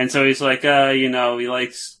yeah. And so he's like, he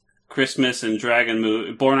likes Christmas and dragon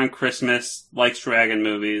movie. Born on Christmas, likes dragon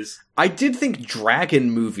movies. I did think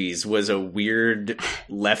dragon movies was a weird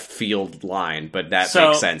left field line, but that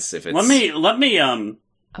makes sense if it's... Let me read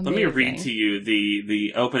Amazing. to you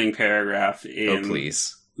the opening paragraph in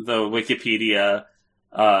please. the Wikipedia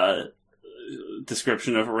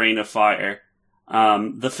description of Reign of Fire.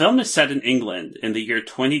 The film is set in England in the year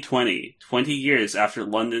 2020, 20 years after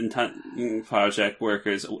London Project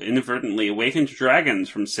workers inadvertently awakened dragons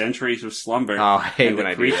from centuries of slumber. Oh, I hate and when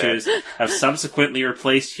the I do that. creatures have subsequently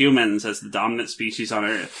replaced humans as the dominant species on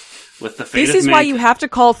Earth. With the fate This of is why you have to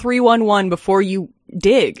call 311 before you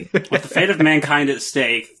dig. With the fate of mankind at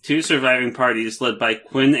stake, two surviving parties led by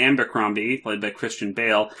Quinn Abercrombie, played by Christian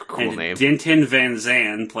Bale, Cool and name. Dinton Van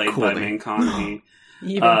Zandt, played Cool by name. Manconny.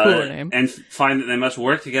 Even cooler name. And find that they must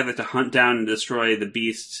work together to hunt down and destroy the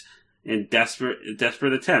beasts in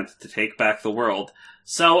desperate attempt to take back the world.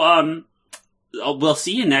 So, we'll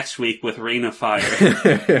see you next week with Reign of Fire.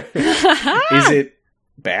 Is it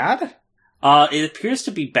bad? It appears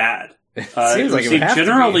to be bad. It seems like it would received have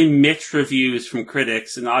generally to be. mixed reviews from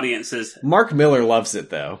critics and audiences, Mark Miller loves it,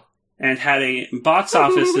 though. and had a box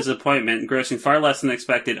office disappointment, grossing far less than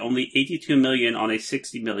expected, only $82 million on a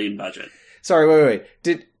 $60 million budget. Sorry, wait.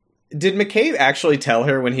 Did McCabe actually tell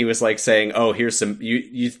her when he was like saying, "Oh, here's some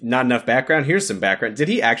you not enough background. Here's some background." Did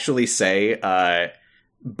he actually say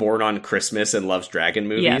 "Born on Christmas" and loves dragon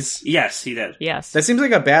movies? Yes. Yes, he did. Yes. That seems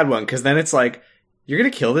like a bad one because then it's like you're gonna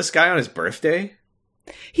kill this guy on his birthday.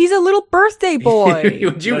 He's a little birthday boy.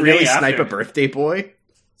 Would you The really day snipe after. a birthday boy?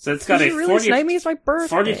 So it's got Did a you really snipe me? It's my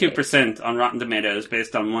birthday. 42% on Rotten Tomatoes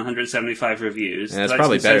based on 175 reviews. And that's Dice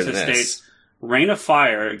probably better than Consensus this. states, Reign of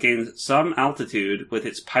Fire gains some altitude with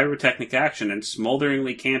its pyrotechnic action and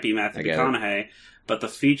smolderingly campy Matthew I get it. McConaughey, but the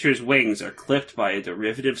feature's wings are clipped by a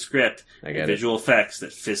derivative script I and get it. visual effects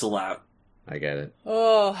that fizzle out. I get it.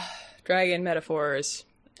 Oh, dragon metaphors.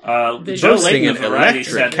 Joe Boasting Layton an of Variety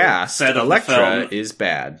electric cast, said of the Elektra film, is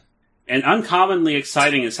bad. an uncommonly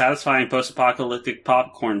exciting and satisfying post-apocalyptic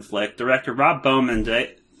popcorn flick, director Rob Bowman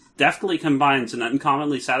deftly combines an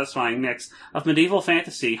uncommonly satisfying mix of medieval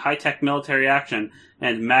fantasy, high-tech military action,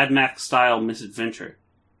 and Mad Max-style misadventure.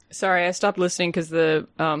 Sorry, I stopped listening because the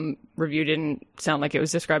review didn't sound like it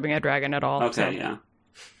was describing a dragon at all. Okay, so. yeah.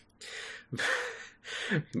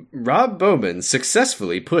 Rob Bowman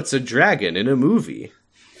successfully puts a dragon in a movie.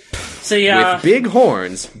 So yeah, With big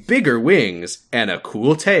horns, bigger wings, and a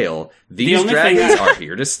cool tail, these only thing dragons I- are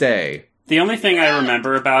here to stay. the only thing I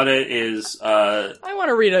remember about it is I want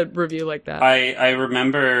to read a review like that. I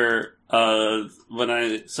remember do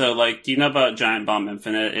you know about Giant Bomb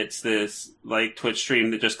Infinite? It's this like Twitch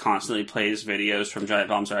stream that just constantly plays videos from Giant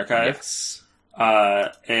Bomb's archive. Yes.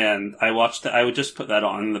 And I would just put that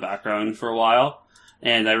on in the background for a while.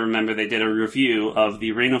 And I remember they did a review of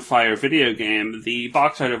the Reign of Fire video game, the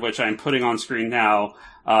box art of which I'm putting on screen now.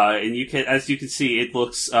 And as you can see, it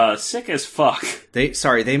looks sick as fuck.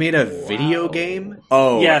 They made a video game?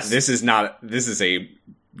 Oh, Yes. this is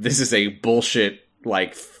a bullshit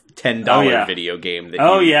like $10 Oh, yeah. video game that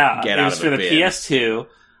Oh you yeah, get it out was of for a the bin. PS2.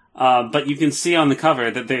 But you can see on the cover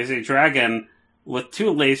that there's a dragon with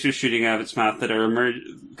two lasers shooting out of its mouth that are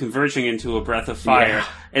converging into a breath of fire. Yeah.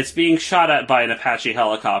 It's being shot at by an Apache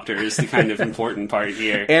helicopter is the kind of important part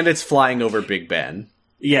here. And it's flying over Big Ben.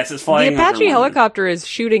 Yes, it's flying. The Apache helicopter is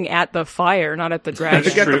shooting at the fire, not at the dragon.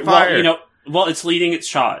 That's true. The fire. Well, it's leading its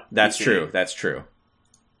shot. That's true. That's true.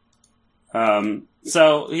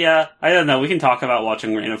 So, yeah, I don't know. We can talk about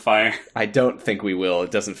watching Reign of Fire. I don't think we will.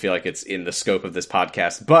 It doesn't feel like it's in the scope of this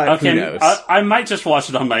podcast, but who knows? I might just watch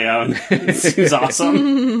it on my own. It seems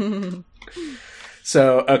awesome.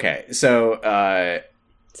 So, okay. So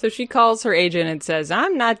she calls her agent and says,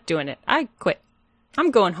 I'm not doing it. I quit.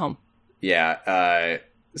 I'm going home. Yeah.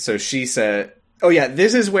 So she said, oh yeah,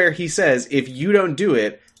 this is where he says, if you don't do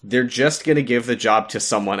it, they're just going to give the job to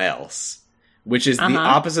someone else. Which is the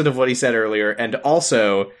opposite of what he said earlier. And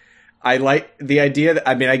also, I like the idea that,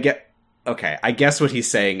 I guess what he's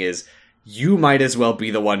saying is, you might as well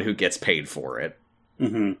be the one who gets paid for it.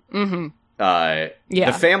 Mm-hmm. Mm-hmm.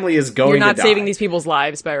 The family is going to die. You're not saving these people's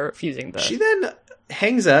lives by refusing this. She then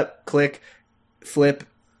hangs up, click, flip,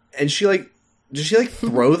 and does she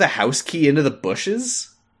throw the house key into the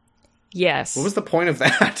bushes? Yes. What was the point of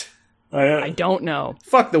that? I don't know.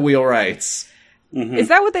 Fuck the wheelwrights. Mm-hmm. Is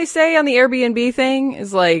that what they say on the Airbnb thing?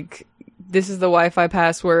 Is like, this is the Wi-Fi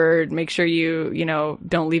password. Make sure you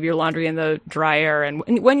don't leave your laundry in the dryer.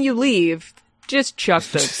 And when you leave, just chuck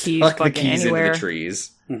the keys anywhere. Into the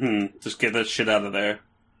trees. Mm-hmm. Just get that shit out of there.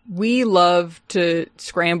 We love to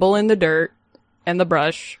scramble in the dirt and the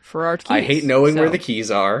brush for our keys. I hate knowing where the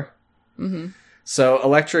keys are. Mm-hmm. So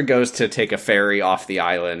Elektra goes to take a ferry off the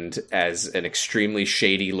island as an extremely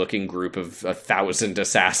shady-looking group of 1,000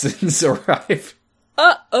 assassins arrive.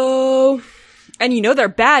 Uh-oh. And they're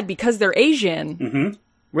bad because they're Asian. Mm-hmm.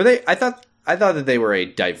 Were they? I thought that they were a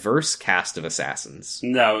diverse cast of assassins.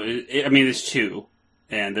 No, it's two,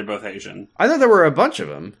 and they're both Asian. I thought there were a bunch of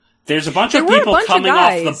them. There's a bunch of people coming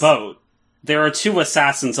off the boat. There are 2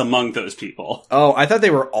 assassins among those people. Oh, I thought they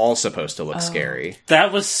were all supposed to look scary.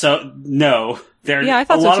 That was no. I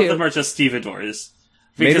thought a lot so of them are just stevedores.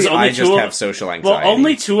 Maybe I just have social anxiety. Well,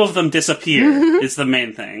 only 2 of them disappear is the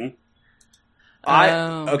main thing.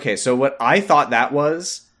 Okay, so what I thought that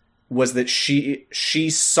was that she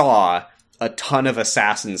saw a ton of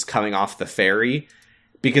assassins coming off the ferry,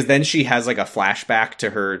 because then she has a flashback to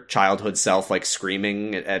her childhood self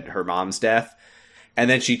screaming at her mom's death, and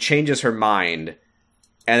then she changes her mind,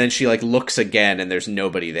 and then she looks again and there's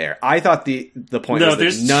nobody there. I thought the point was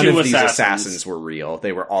that none of these assassins were real.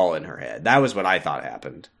 They were all in her head. That was what I thought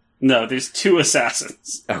happened. No, there's 2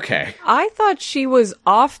 assassins. Okay. I thought she was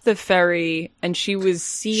off the ferry and she was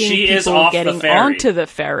seeing people getting onto the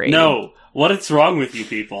ferry. No. What is wrong with you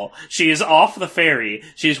people? She is off the ferry.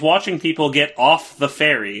 She's watching people get off the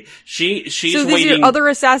ferry. She's so waiting. So other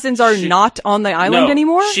assassins are not on the island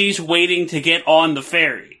anymore? She's waiting to get on the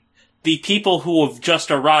ferry. The people who have just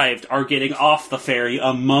arrived are getting off the ferry,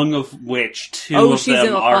 among of which 2 of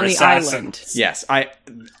them are assassins. Yes, that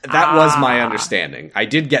was my understanding. I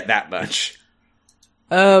did get that much.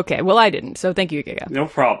 Okay, well I didn't, so thank you, Giga. No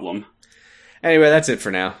problem. Anyway, that's it for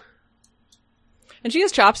now. And she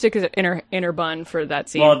has chopsticks in her bun for that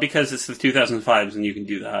scene. Well, because it's the 2005s and you can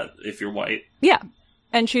do that if you're white. Yeah.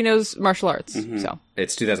 And she knows martial arts, so.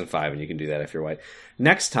 It's 2005 and you can do that if you're white.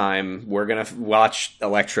 Next time, we're going to watch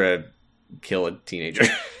Elektra kill a teenager.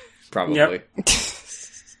 Probably. Yep.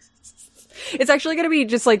 It's actually going to be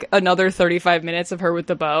just another 35 minutes of her with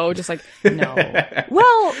the bow. Just no.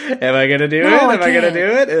 Well. Am I going to do it? Am I going to do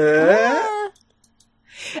it?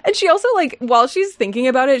 And she also, while she's thinking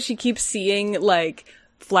about it, she keeps seeing,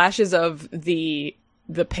 flashes of the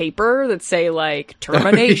paper that say,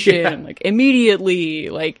 termination, immediately,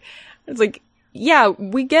 it's yeah,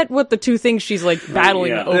 we get what the 2 things she's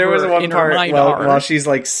battling over. There was one part while she's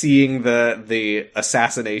seeing the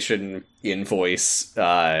assassination invoice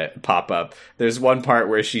pop up. There's one part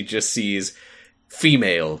where she just sees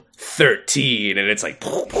female 13, and it's yeah.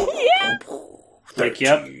 13.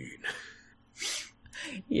 Yep.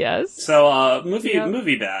 Yes. So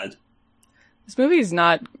movie bad. This movie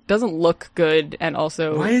doesn't look good, and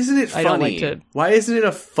also why isn't it funny? Why isn't it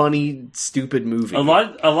a funny, stupid movie? A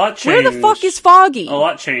lot changed. Where the fuck is Foggy? A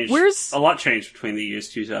lot changed. A lot changed between the years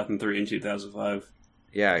 2003 and 2005.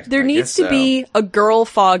 Yeah, there needs to be a girl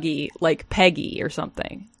Foggy, like Peggy or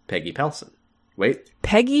something. Peggy Pelson. Wait,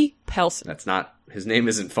 Peggy Pelson. That's not his name.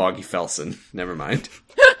 Isn't Foggy Felson? Never mind.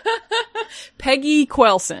 Peggy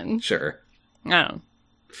Quelson. Sure. I don't know.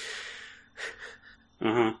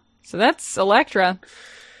 Uh-huh. So that's Elektra.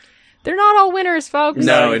 They're not all winners, folks.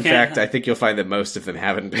 No, in fact, I think you'll find that most of them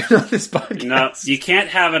haven't been on this podcast. No, you can't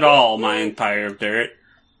have it all, my Empire of Dirt.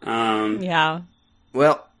 Yeah.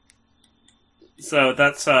 Well. So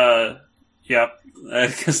that's, yep,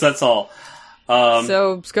 because that's all.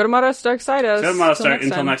 So, Scotomatos Dark Sidos.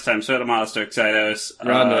 Until next time, Scotomatos Dark Sidos.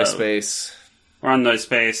 Rondo Space. We're on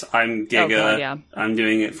Noisepace. I'm Giga. Oh, God, yeah. I'm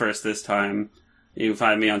doing it first this time. You can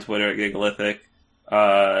find me on Twitter at Gigalithic,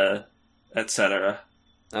 etc.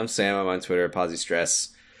 I'm Sam. I'm on Twitter at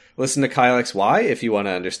PosiStress. Listen to Kyle XY if you want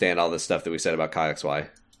to understand all the stuff that we said about Kyle XY.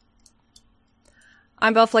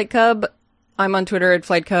 I'm Belle Flight Cub. I'm on Twitter at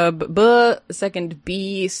Flight Cub. The second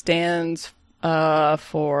B stands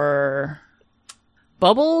for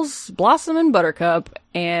Bubbles, Blossom, and Buttercup.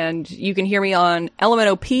 And you can hear me on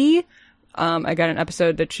LMNOP. I got an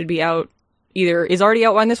episode that should be out, either is already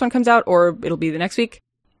out when this one comes out, or it'll be the next week.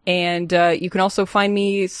 And you can also find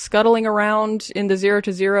me scuttling around in the 0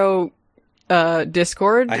 to 0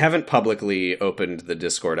 Discord. I haven't publicly opened the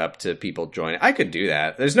Discord up to people join. I could do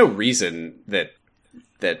that. There's no reason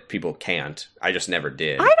that people can't. I just never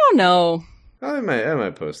did. I don't know. I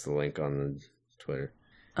might post the link on the Twitter.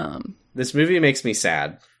 This movie makes me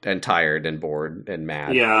sad and tired and bored and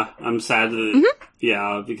mad. Yeah, I'm sad that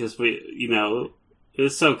yeah, because it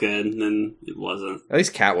was so good and then it wasn't. At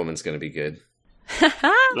least Catwoman's going to be good.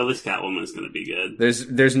 At least Catwoman's going to be good.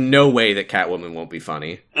 There's no way that Catwoman won't be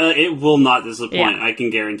funny. It will not disappoint. Yeah. I can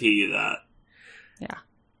guarantee you that. Yeah.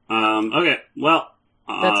 Okay. Well,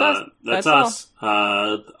 that's us. That's us.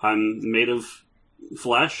 I'm made of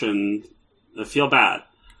flesh and I feel bad.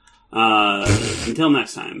 Until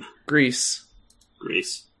next time. Grease.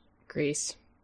 Grease.